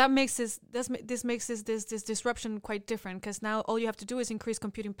 So that makes this makes this disruption quite different, because now all you have to do is increase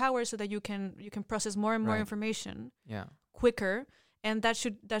computing power so that you can process more and more information quicker, and that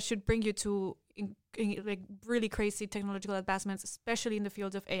should bring you to like really crazy technological advancements, especially in the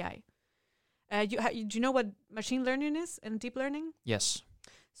field of AI. Do you know what machine learning is and deep learning? Yes.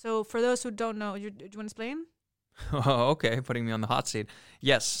 So for those who don't know, do you want to explain? Oh, okay, putting me on the hot seat.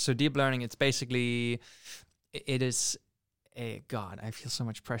 Yes, so deep learning, it's basically, it is, God, I feel so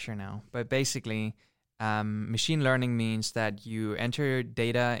much pressure now. But basically, Machine learning means that you enter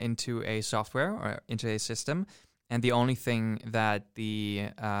data into a software or into a system, and the only thing that the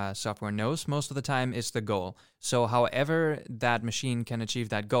software knows most of the time is the goal. So however that machine can achieve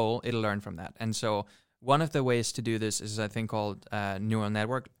that goal, it'll learn from that. And so one of the ways to do this is a thing called neural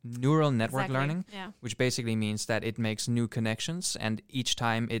network Exactly, learning, yeah. which basically means that it makes new connections, and each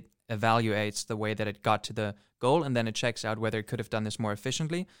time it evaluates the way that it got to the goal, and then it checks out whether it could have done this more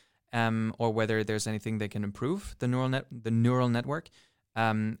efficiently, or whether there's anything that can improve the neural network.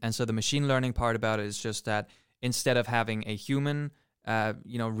 And so the machine learning part about it is just that instead of having a human,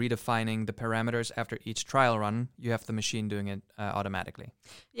 redefining the parameters after each trial run, you have the machine doing it automatically.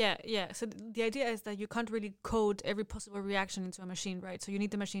 Yeah. So the idea is that you can't really code every possible reaction into a machine, right? So you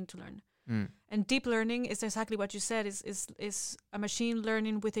need the machine to learn. And deep learning is exactly what you said, is a machine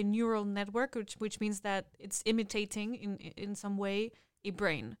learning with a neural network, which means that it's imitating in some way a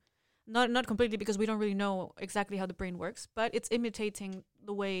brain. Not completely, because we don't really know exactly how the brain works, but it's imitating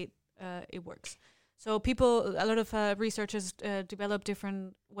the way it works. So a lot of researchers develop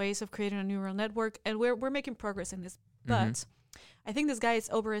different ways of creating a neural network, and we're making progress in this. But I think this guy is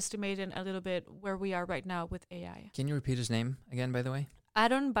overestimating a little bit where we are right now with AI. Can you repeat his name again, by the way?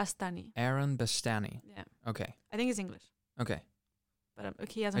 Aaron Bastani. Aaron Bastani. Yeah. Okay. I think he's English, Okay. but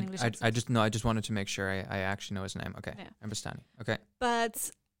he has an English I accent. I just wanted to make sure I actually know his name. Okay. Yeah. Aaron Bastani. Okay.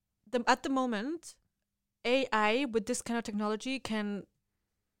 But at the moment, AI with this kind of technology can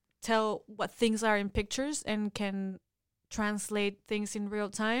tell what things are in pictures and can translate things in real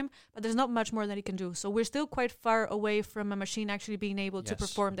time, but there's not much more that it can do. So we're still quite far away from a machine actually being able to Yes.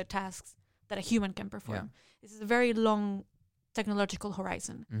 perform the tasks that a human can perform. Yeah. This is a very long technological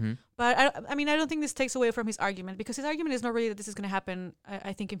horizon. Mm-hmm. But I mean, I don't think this takes away from his argument, because his argument is not really that this is going to happen,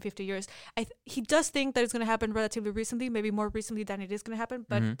 I think, in 50 years. He does think that it's going to happen relatively recently, maybe more recently than it is going to happen,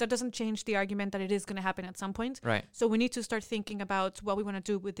 but that doesn't change the argument that it is going to happen at some point. Right. So we need to start thinking about what we want to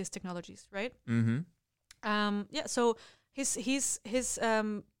do with these technologies, right? Mm-hmm. So his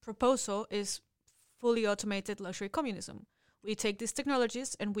proposal is fully automated luxury communism. We take these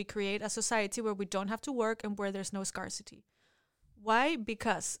technologies and we create a society where we don't have to work and where there's no scarcity. Why?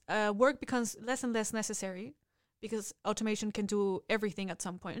 Because work becomes less and less necessary, because automation can do everything at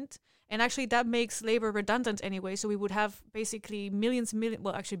some point. And actually that makes labor redundant anyway. So we would have basically billions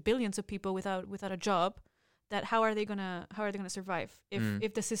of people without a job. That how are they gonna survive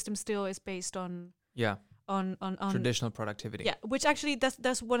if the system still is based on traditional productivity? Yeah, which actually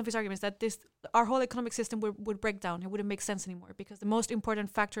that's one of his arguments, that our whole economic system would break down. It wouldn't make sense anymore, because the most important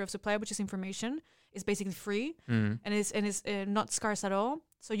factor of supply, which is information, is basically free and is not scarce at all.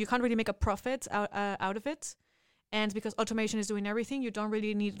 So you can't really make a profit out of it. And because automation is doing everything, you don't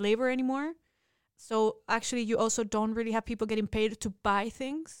really need labor anymore. So actually, you also don't really have people getting paid to buy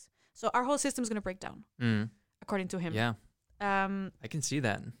things. So our whole system is going to break down, according to him. Yeah. I can see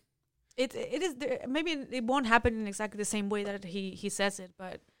that. It is maybe it won't happen in exactly the same way that he says it,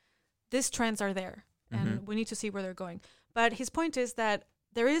 but these trends are there, and we need to see where they're going. But his point is that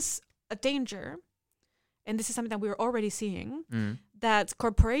there is a danger, and this is something that we're already seeing, that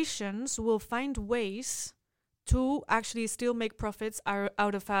corporations will find ways to actually still make profits out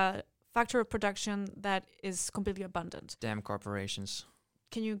of a factor of production that is completely abundant. Damn corporations.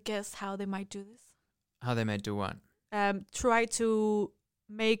 Can you guess how they might do this? How they might do what? Try to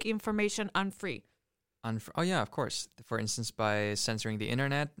make information unfree. Oh yeah, of course. For instance, by censoring the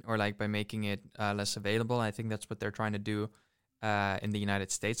internet, or like by making it less available. I think that's what they're trying to do in the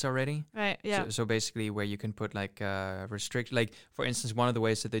United States already. Right. Yeah. So basically, where you can put like restrict, like for instance, one of the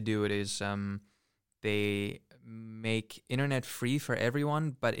ways that they do it is they make internet free for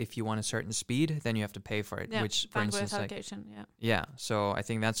everyone, but if you want a certain speed, then you have to pay for it. Yeah. Which, for instance, allocation. yeah. So I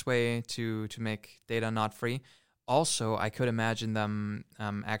think that's way to make data not free. Also, I could imagine them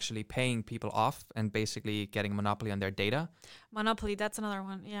actually paying people off and basically getting a monopoly on their data. Monopoly, that's another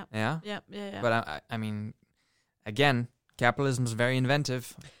one. Yeah. Yeah? Yeah. But I mean, again, capitalism is very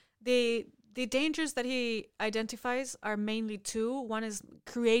inventive. The dangers that he identifies are mainly two. One is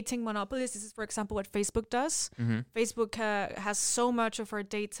creating monopolies. This is, for example, what Facebook does. Mm-hmm. Facebook has so much of our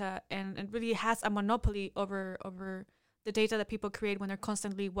data and really has a monopoly over the data that people create when they're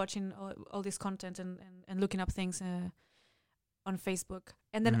constantly watching all this content and looking up things on Facebook.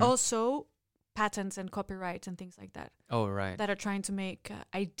 And then also patents and copyright and things like that. Oh, right. That are trying to make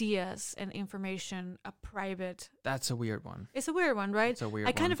ideas and information a private... That's a weird one. It's a weird one, right? It's a weird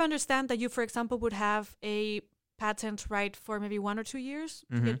I kind of understand that you, for example, would have a patent right for maybe 1 or 2 years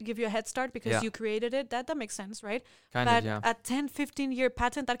to give you a head start because you created it. That makes sense, right? But a 10, 15-year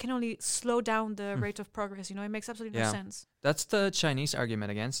patent, that can only slow down the rate of progress. You know, it makes absolutely no sense. That's the Chinese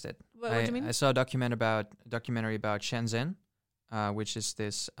argument against it. What do you mean? I saw a documentary about Shenzhen, which is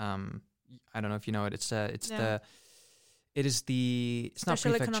this. I don't know if you know it. It's not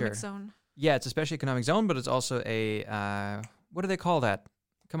Special prefecture. economic zone. Yeah, it's a special economic zone, but it's also a what do they call that?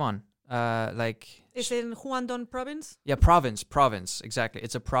 Come on, Is it in Guangdong province? Yeah, province, exactly.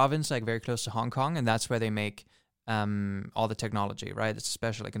 It's a province like very close to Hong Kong, and that's where they make all the technology, right? It's a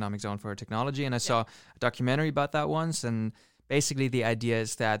special economic zone for technology, and I saw a documentary about that once, and basically the idea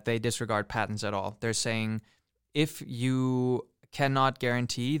is that they disregard patents at all. They're saying if you cannot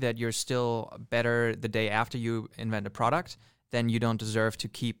guarantee that you're still better the day after you invent a product, then you don't deserve to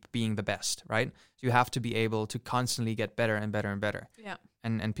keep being the best, right? So you have to be able to constantly get better and better and better. Yeah.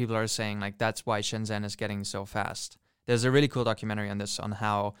 And people are saying like that's why Shenzhen is getting so fast. There's a really cool documentary on this, on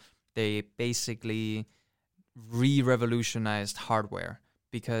how they basically revolutionized hardware,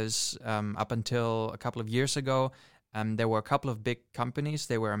 because up until a couple of years ago, there were a couple of big companies.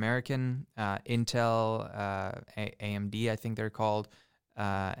 They were American, Intel, AMD, I think they're called,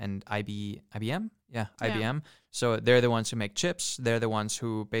 and IBM. Yeah, IBM. So they're the ones who make chips. They're the ones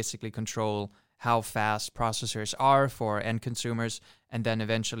who basically control how fast processors are for end consumers. And then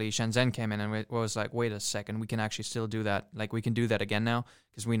eventually Shenzhen came in and it was like, wait a second, we can actually still do that. Like we can do that again now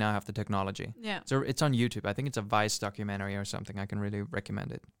because we now have the technology. Yeah. So it's on YouTube. I think it's a Vice documentary or something. I can really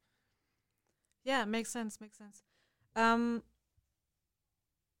recommend it. Yeah, makes sense.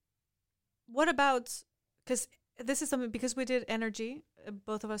 What about, because this is something, because we did energy,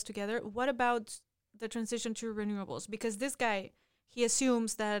 both of us together, what about the transition to renewables? Because this guy, he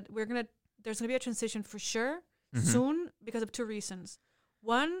assumes that there's going to be a transition for sure soon because of two reasons.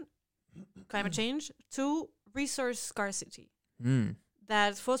 One, climate change. Two, resource scarcity.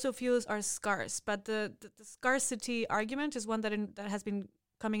 That fossil fuels are scarce, but the scarcity argument is one that has been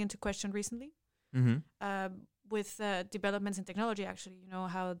coming into question recently. With developments in technology, actually,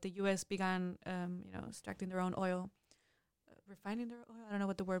 how the U.S. began, extracting their own oil, refining their oil. I don't know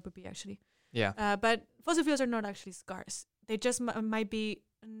what the word would be actually. Yeah. But fossil fuels are not actually scarce. They just might be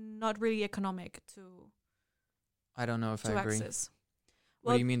not really economic to. I don't know if I agree. Access.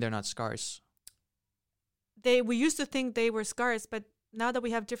 What do you mean they're not scarce? We used to think they were scarce, but now that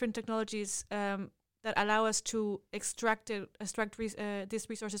we have different technologies that allow us to extract these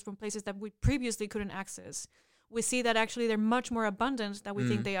resources from places that we previously couldn't access, we see that actually they're much more abundant than we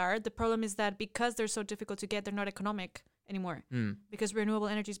think they are. The problem is that because they're so difficult to get, they're not economic anymore because renewable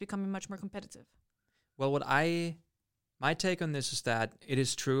energy is becoming much more competitive. Well, my take on this is that it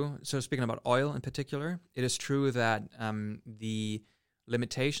is true. So speaking about oil in particular, it is true that the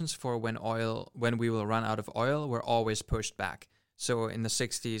limitations for when we will run out of oil were always pushed back. So in the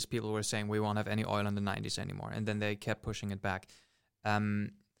 60s, people were saying we won't have any oil in the 90s anymore. And then they kept pushing it back.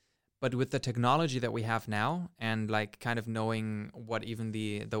 But with the technology that we have now and like kind of knowing what even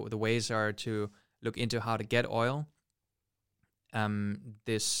the ways are to look into how to get oil,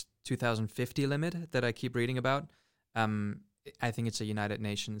 this 2050 limit that I keep reading about, I think it's a United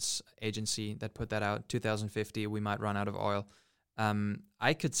Nations agency that put that out. 2050, we might run out of oil.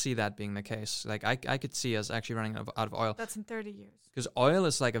 I could see that being the case. Like I could see us actually running out of oil. That's in 30 years. Because oil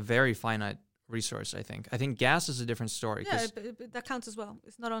is like a very finite resource, I think. I think gas is a different story. Yeah, that counts as well.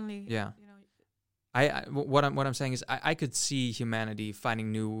 It's not only. Yeah. What I'm saying is I could see humanity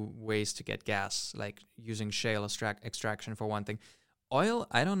finding new ways to get gas, like using shale extraction for one thing. Oil,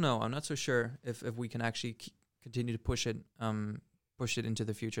 I don't know. I'm not so sure if we can actually continue to push it into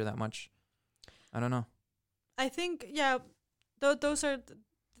the future that much. I don't know. I think, yeah, those are the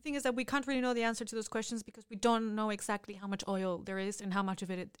thing is that we can't really know the answer to those questions because we don't know exactly how much oil there is and how much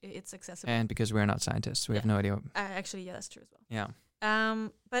of it's accessible. And because we're not scientists, we have no idea. Actually, yeah, that's true as well. Yeah.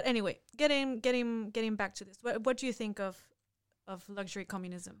 But anyway, getting back to this, what do you think of luxury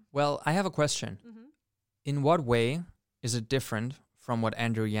communism? Well, I have a question. In what way is it different from what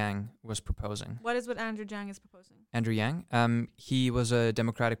Andrew Yang was proposing? What is what Andrew Yang is proposing? Andrew Yang, he was a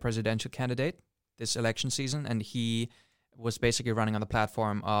Democratic presidential candidate this election season, and he was basically running on the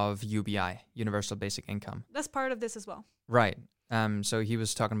platform of UBI, Universal Basic Income. That's part of this as well. Right. So he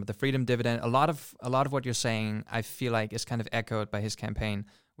was talking about the freedom dividend. A lot of what you're saying, I feel like, is kind of echoed by his campaign,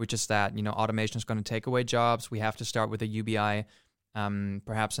 which is that automation is going to take away jobs. We have to start with a UBI.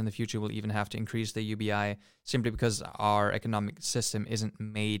 Perhaps in the future we'll even have to increase the UBI simply because our economic system isn't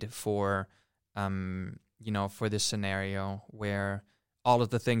made for for this scenario where all of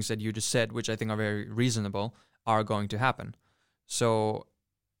the things that you just said, which I think are very reasonable, are going to happen. So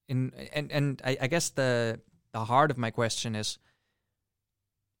I guess the heart of my question is,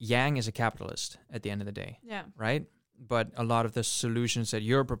 Yang is a capitalist at the end of the day. Yeah. Right? But a lot of the solutions that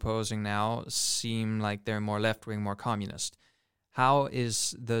you're proposing now seem like they're more left-wing, more communist. how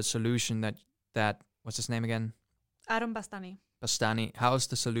is the solution that what's his name again? Aron Bastani. Bastani. How is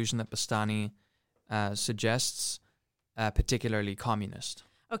the solution that Bastani suggests particularly communist?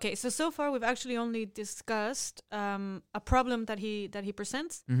 Okay, so far we've actually only discussed a problem that he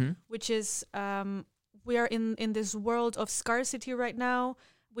presents, which is we are in this world of scarcity right now.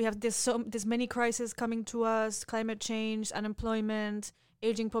 We have this many crises coming to us: climate change, unemployment,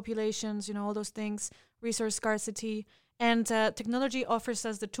 aging populations, all those things, resource scarcity, and technology offers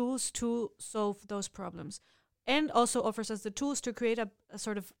us the tools to solve those problems, and also offers us the tools to create a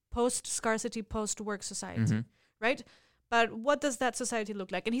sort of post-scarcity, post-work society, right? But what does that society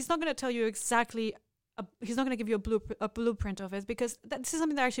look like? And he's not going to tell you exactly. He's not going to give you a blueprint of it, because this is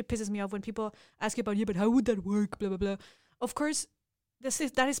something that actually pisses me off when people ask you about, but how would that work? Blah blah blah. Of course,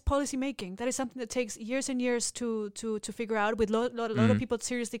 that is policy making. That is something that takes years and years to figure out. With a lot of people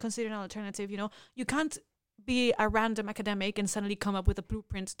seriously considering an alternative. You can't be a random academic and suddenly come up with a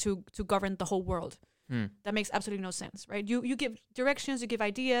blueprint to govern the whole world. That makes absolutely no sense, right? You give directions, you give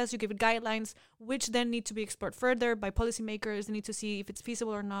ideas, you give guidelines, which then need to be explored further by policymakers. They need to see if it's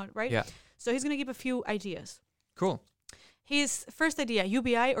feasible or not, right? Yeah. So he's going to give a few ideas. Cool. His first idea,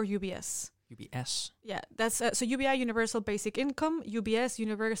 UBI or UBS? UBS. Yeah, that's so UBI, Universal Basic Income, UBS,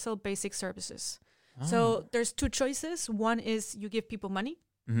 Universal Basic Services. So there's two choices. One is you give people money,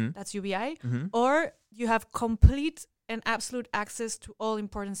 that's UBI, or you have complete and absolute access to all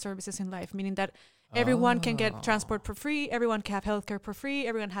important services in life, meaning that everyone can get transport for free, everyone can have healthcare for free,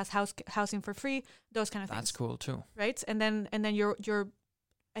 everyone has housing for free, those kind of things. That's cool too. Right? And then your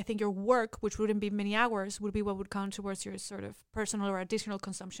I think your work, which wouldn't be many hours, would be what would count towards your sort of personal or additional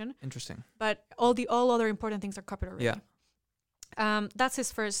consumption. Interesting. But all other important things are covered already. Yeah. That's his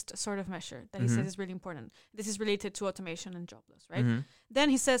first sort of measure that he says is really important. This is related to automation and jobless, right? Then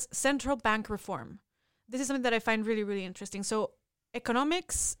he says central bank reform. This is something that I find really, really interesting. So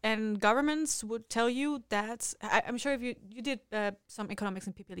economics and governments would tell you that, I'm sure if you did some economics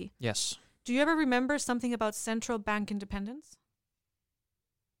in PPL. Yes. Do you ever remember something about central bank independence?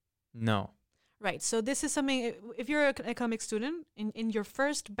 No. Right. So this is something, if you're an economic student, in your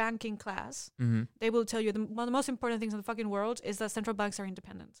first banking class, they will tell you one of the most important things in the fucking world is that central banks are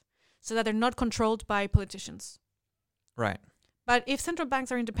independent, so that they're not controlled by politicians. Right. But if central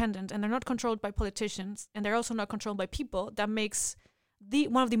banks are independent and they're not controlled by politicians, and they're also not controlled by people, that makes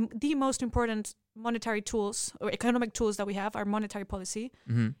one of the most important monetary tools or economic tools that we have, our monetary policy,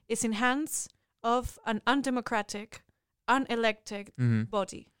 is in hands of an undemocratic, unelected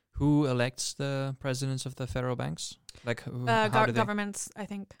body. Who elects the presidents of the federal banks? Like governments, I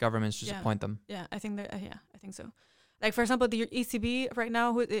think. Governments just appoint them. Yeah, I think that. I think so. Like, for example, the ECB right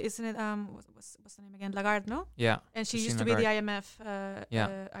now, who isn't it? What's the name again? Lagarde, no? Yeah. And she used to be the IMF.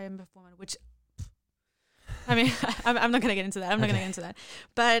 IMF woman, which, I mean, I'm not gonna get into that. I'm not gonna get into that.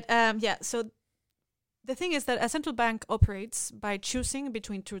 But so the thing is that a central bank operates by choosing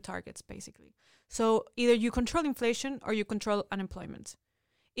between two targets, basically. So either you control inflation or you control unemployment.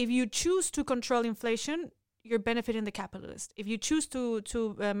 If you choose to control inflation, you're benefiting the capitalist. If you choose to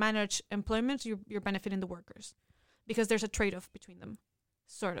manage employment, you're benefiting the workers, because there's a trade-off between them,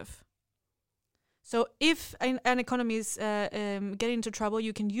 sort of. So if an economy is getting into trouble,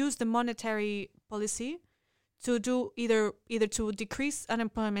 you can use the monetary policy to do either to decrease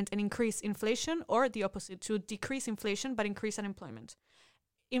unemployment and increase inflation, or the opposite, to decrease inflation but increase unemployment.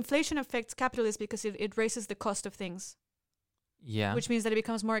 Inflation affects capitalists because it raises the cost of things. Yeah. Which means that it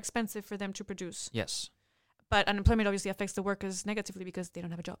becomes more expensive for them to produce. Yes. But unemployment obviously affects the workers negatively because they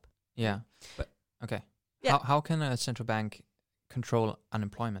don't have a job. Yeah. But okay. Yeah. How can a central bank control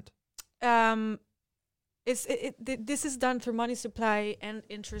unemployment? This is done through money supply and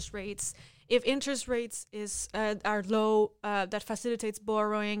interest rates. If interest rates are low, that facilitates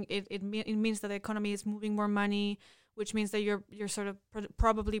borrowing. It means that the economy is moving more money, which means that you're sort of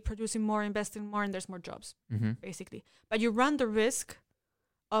probably producing more, investing more, and there's more jobs, basically. But you run the risk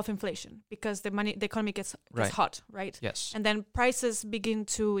of inflation because the economy gets hot, right? Yes. And then prices begin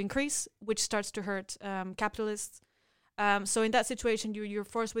to increase, which starts to hurt capitalists. So in that situation, you're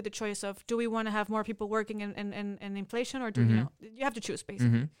forced with the choice of, do we want to have more people working and inflation, or do you have to choose,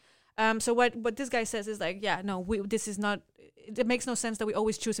 basically. So what this guy says is like, this is not. It makes no sense that we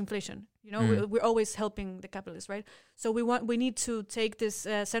always choose inflation. We're always helping the capitalists, right? So we need to take this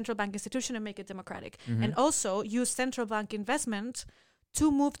central bank institution and make it democratic, and also use central bank investment to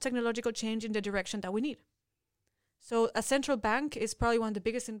move technological change in the direction that we need. So a central bank is probably one of the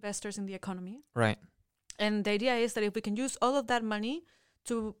biggest investors in the economy, right? And the idea is that if we can use all of that money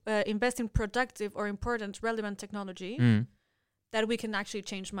to invest in productive or important, relevant technology, that we can actually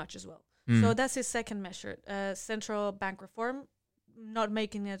change much as well. So that's his second measure, central bank reform. not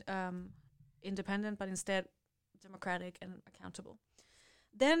making it independent, but instead democratic and accountable.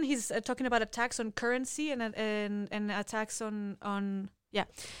 Then he's talking about a tax on currency and a tax on a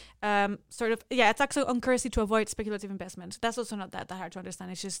tax on currency to avoid speculative investment. That's also not that hard to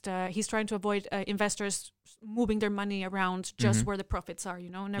understand. It's just he's trying to avoid investors moving their money around just where the profits are,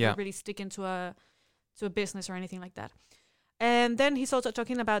 never really stick into a business or anything like that. And then he's also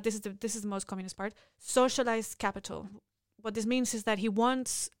talking about, this is the most communist part, socialized capital. What this means is that he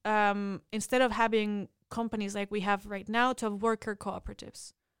wants, instead of having companies like we have right now, to have worker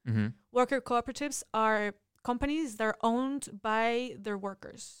cooperatives. Mm-hmm. Worker cooperatives are companies that are owned by their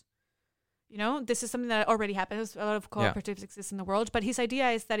workers. This is something that already happens. A lot of cooperatives exist in the world. But his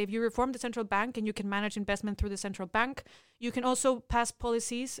idea is that if you reform the central bank and you can manage investment through the central bank, you can also pass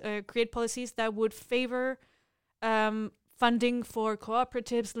policies, create policies that would favor funding for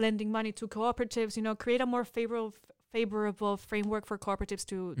cooperatives, lending money to cooperatives, create a more favorable framework for cooperatives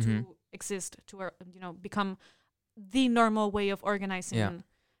to exist, to become the normal way of organizing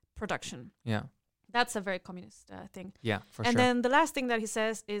production. Yeah. That's a very communist thing. Yeah, for and sure. then the last thing that he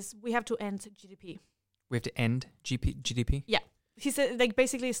says is we have to end GDP. We have to end GDP? Yeah. He said,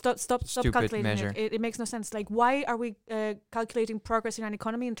 basically stop calculating measure. it. It makes no sense. Why are we calculating progress in an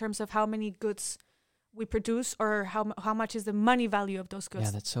economy in terms of how many goods we produce or how much is the money value of those goods?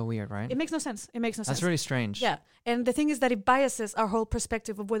 Yeah, that's so weird, right? It makes no sense. That's really strange. Yeah. And the thing is that it biases our whole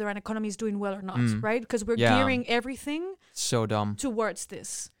perspective of whether an economy is doing well or not, right? Because we're gearing everything so dumb towards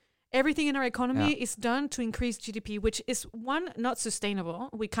this. Everything in our economy is done to increase GDP, which is, one, not sustainable.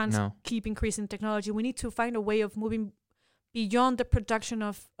 We can't keep increasing technology. We need to find a way of moving beyond the production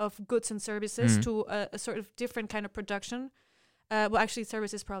of goods and services to a sort of different kind of production. Well, actually,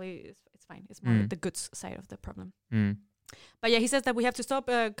 services probably it's fine. It's more the goods side of the problem. But yeah, he says that we have to stop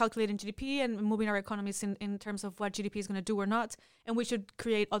calculating GDP and moving our economies in terms of what GDP is going to do or not, and we should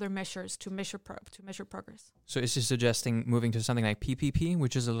create other measures to measure progress. So is he suggesting moving to something like PPP,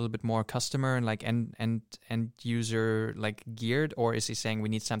 which is a little bit more customer and end user geared, or is he saying we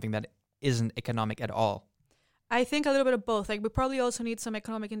need something that isn't economic at all? I think a little bit of both. We probably also need some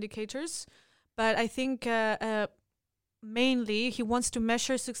economic indicators, but I think mainly he wants to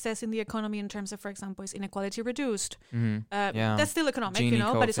measure success in the economy in terms of, for example, is inequality reduced? That's still economic, Gini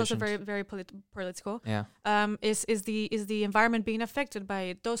but it's also coefficient. very, very political. Yeah. Is the environment being affected by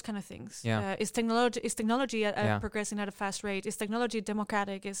it? Those kind of things. Yeah. Is technology progressing at a fast rate? Is technology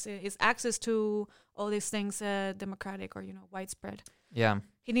democratic? Is access to all these things democratic or widespread? Yeah.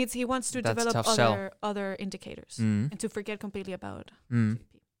 He wants to That's a develop tough sell. other indicators Mm. and to forget completely about Mm.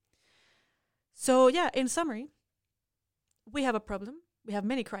 GDP. So yeah, in summary, we have a problem. We have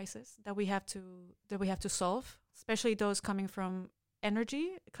many crises that we have to solve, especially those coming from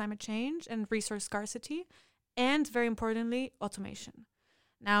energy, climate change, and resource scarcity, and very importantly, automation.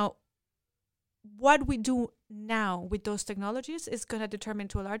 Now, what we do now with those technologies is going to determine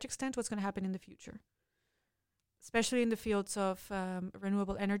to a large extent what's going to happen in the future, especially in the fields of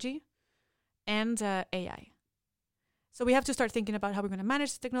renewable energy and AI. So we have to start thinking about how we're going to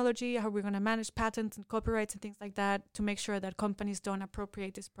manage the technology, how we're going to manage patents and copyrights and things like that to make sure that companies don't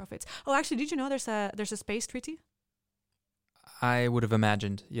appropriate these profits. Oh, actually, did you know there's a space treaty? I would have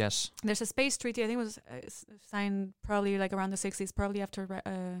imagined, yes. There's a space treaty. I think it was signed probably around the 60s, probably after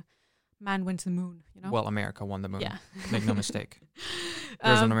man went to the moon. Well, America won the moon. Yeah. Make no mistake.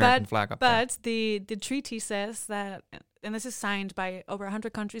 There's an American flag up there. But the treaty says that, and this is signed by over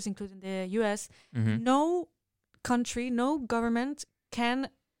 100 countries, including the US, no country, no government can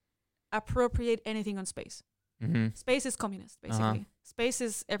appropriate anything on space. Space is communist, basically. Space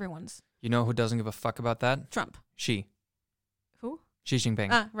is everyone's. You know who doesn't give a fuck about that? Trump. Xi. Who? Xi Jinping.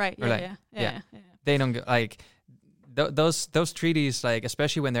 Ah, right. Or Yeah. They don't those treaties,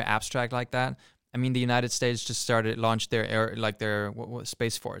 especially when they're abstract like that. I mean, the United States just launched their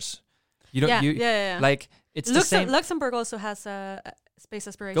Space Force. You don't. It's the same. Luxembourg also has space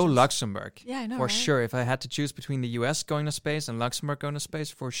aspirations. Go Luxembourg. Yeah, I know. For right? sure. If I had to choose between the US going to space and Luxembourg going to space,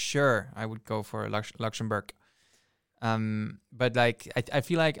 for sure, I would go for Luxembourg. But I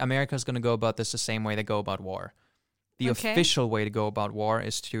feel like America's going to go about this the same way they go about war. The official way to go about war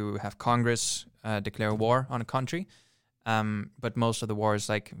is to have Congress declare war on a country. But most of the wars,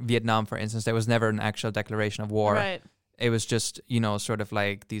 like Vietnam, for instance, there was never an actual declaration of war. Right. It was just, sort of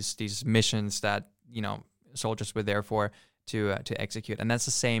like these missions that, soldiers were there for to execute. And that's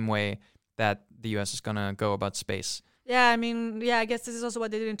the same way that the US is going to go about space. Yeah, I mean, I guess this is also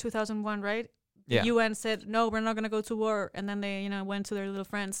what they did in 2001, right? Yeah. UN said, no, we're not going to go to war. And then they, went to their little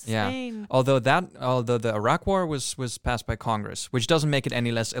friends. Yeah. Spain. Although the Iraq War was passed by Congress, which doesn't make it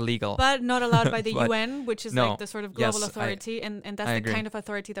any less illegal. But not allowed by the But UN, which is no. like the sort of global Yes, authority. And that's I the agree. kind of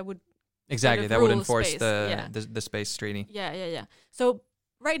authority that would Exactly, of that would rule enforce space, the space treaty. Yeah. So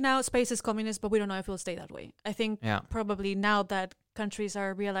right now, space is communist, but we don't know if it will stay that way. I think Yeah. probably now that countries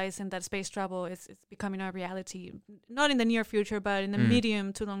are realizing that space travel is becoming a reality, not in the near future, but in the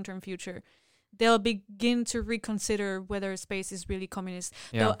medium to long-term future, they'll begin to reconsider whether space is really communist.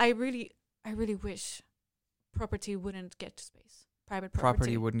 Yeah. Though I really wish property wouldn't get to space. Private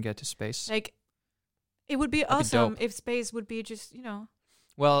Property wouldn't get to space. Like, it would be That'd be awesome dope. if space would be just,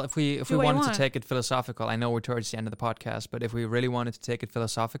 Well, if we Do what you wanted to want. take it philosophical, I know we're towards the end of the podcast, but if we really wanted to take it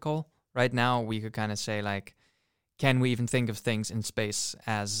philosophical, right now we could kind of say like, can we even think of things in space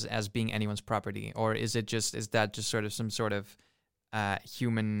as being anyone's property, or is that just sort of some sort of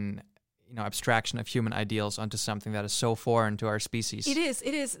human, abstraction of human ideals onto something that is so foreign to our species? It is.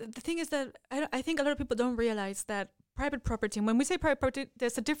 The thing is that I think a lot of people don't realize that private property, and when we say private property,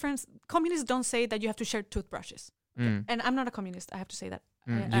 there's a difference. Communists don't say that you have to share toothbrushes. Mm. And I'm not a communist, I have to say that.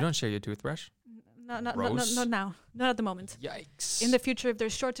 You don't share your toothbrush? Not Gross. now. Not at the moment. Yikes. In the future, if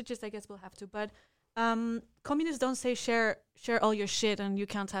there's shortages, I guess we'll have to. But communists don't say share all your shit and you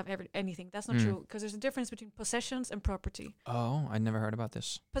can't have anything. That's not true, because there's a difference between possessions and property. Oh, I never heard about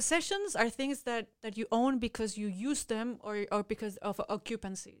this. Possessions are things that you own because you use them or because of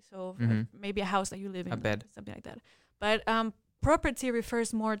occupancy. So maybe a house that you live in, A bed. something like that. But property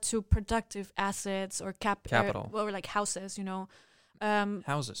refers more to productive assets or Capital. or like houses,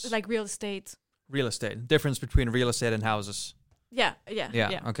 Houses. like real estate. Real estate. Difference between real estate and houses. Yeah.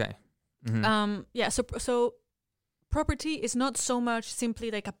 Okay. Mhm. So property is not so much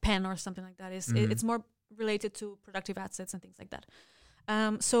simply like a pen or something like that. It's more related to productive assets and things like that.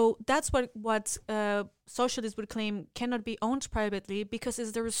 So that's what socialists would claim cannot be owned privately, because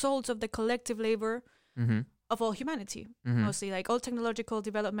it's the result of the collective labor Mhm. of all humanity. Mhm. Mostly like all technological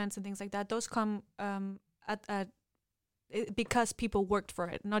developments and things like that. Those come because people worked for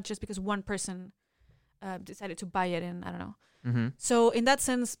it, not just because one person decided to buy it. And I don't know. Mhm. So in that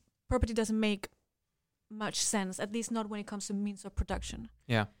sense, property doesn't make much sense, at least not when it comes to means of production.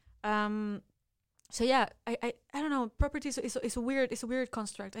 Yeah. So yeah, I don't know. Property is a weird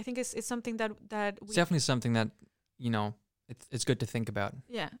construct. I think it's something that It's we, definitely something that, it's good to think about.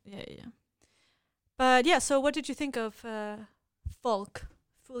 yeah. But yeah, so what did you think of Folk,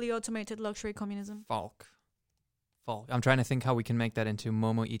 fully automated luxury communism? Falk. I'm trying to think how we can make that into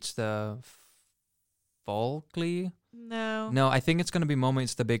Momo Eats the Folkly. No, I think it's going to be Momo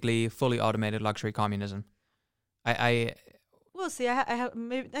Eats the Bigly, fully automated luxury communism. I We'll see. I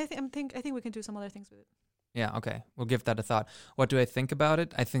think we can do some other things with it. Yeah, okay. We'll give that a thought. What do I think about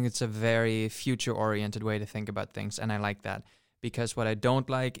it? I think it's a very future-oriented way to think about things, and I like that. Because what I don't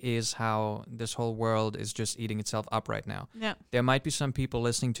like is how this whole world is just eating itself up right now. Yeah. There might be some people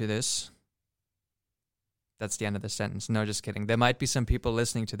listening to this. That's the end of the sentence. No, just kidding. There might be some people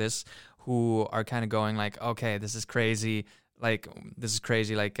listening to this who are kind of going like, okay, this is crazy. Like,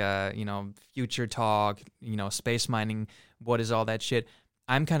 future talk, space mining. What is all that shit?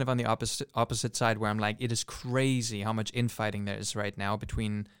 I'm kind of on the opposite side, where I'm like, it is crazy how much infighting there is right now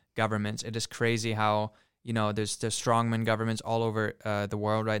between governments. It is crazy how, there's strongman governments all over the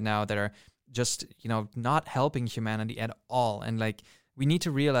world right now that are just, not helping humanity at all. And like, we need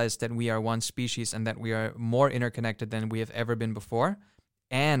to realize that we are one species and that we are more interconnected than we have ever been before.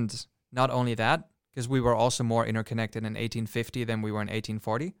 And not only that, because we were also more interconnected in 1850 than we were in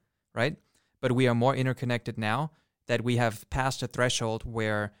 1840, right? But we are more interconnected now that we have passed a threshold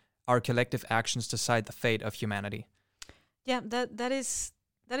where our collective actions decide the fate of humanity. Yeah, that is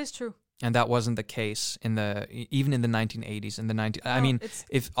true. And that wasn't the case even in the 1980s. It's,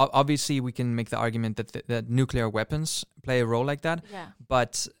 if obviously we can make the argument that nuclear weapons play a role like that, yeah.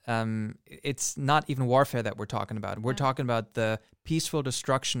 but it's not even warfare that we're talking about. We're talking about the peaceful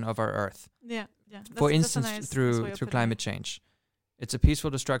destruction of our Earth. Yeah. For That's instance, a nice way through of putting climate change. It's a peaceful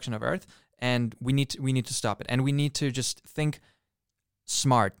destruction of Earth, and we need to stop it. And we need to just think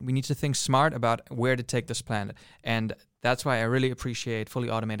smart. We need to think smart about where to take this planet. And that's why I really appreciate fully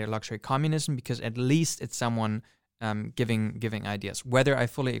automated luxury communism, because at least it's someone giving ideas. Whether I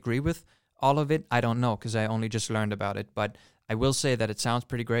fully agree with all of it, I don't know, because I only just learned about it. But I will say that it sounds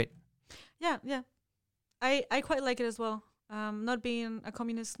pretty great. Yeah. I quite like it as well. Not being a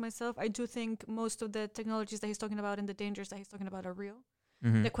communist myself, I do think most of the technologies that he's talking about and the dangers that he's talking about are real.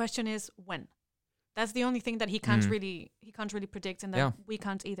 Mhm. The question is when. That's the only thing that he can't really predict, and that we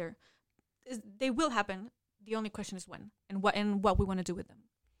can't either. They will happen. The only question is when and what we want to do with them.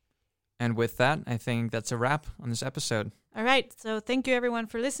 And with that, I think that's a wrap on this episode. All right. So thank you everyone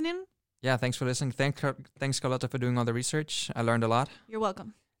for listening. Yeah, thanks for listening. Thanks, Carlotta, for doing all the research. I learned a lot. You're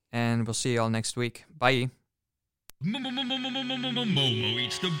welcome. And we'll see you all next week. Bye. Momo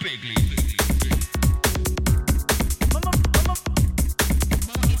eats the big league.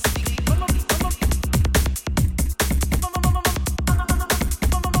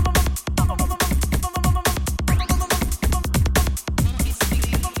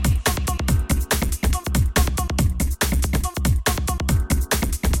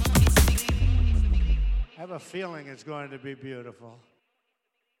 I have a feeling it's going to be beautiful.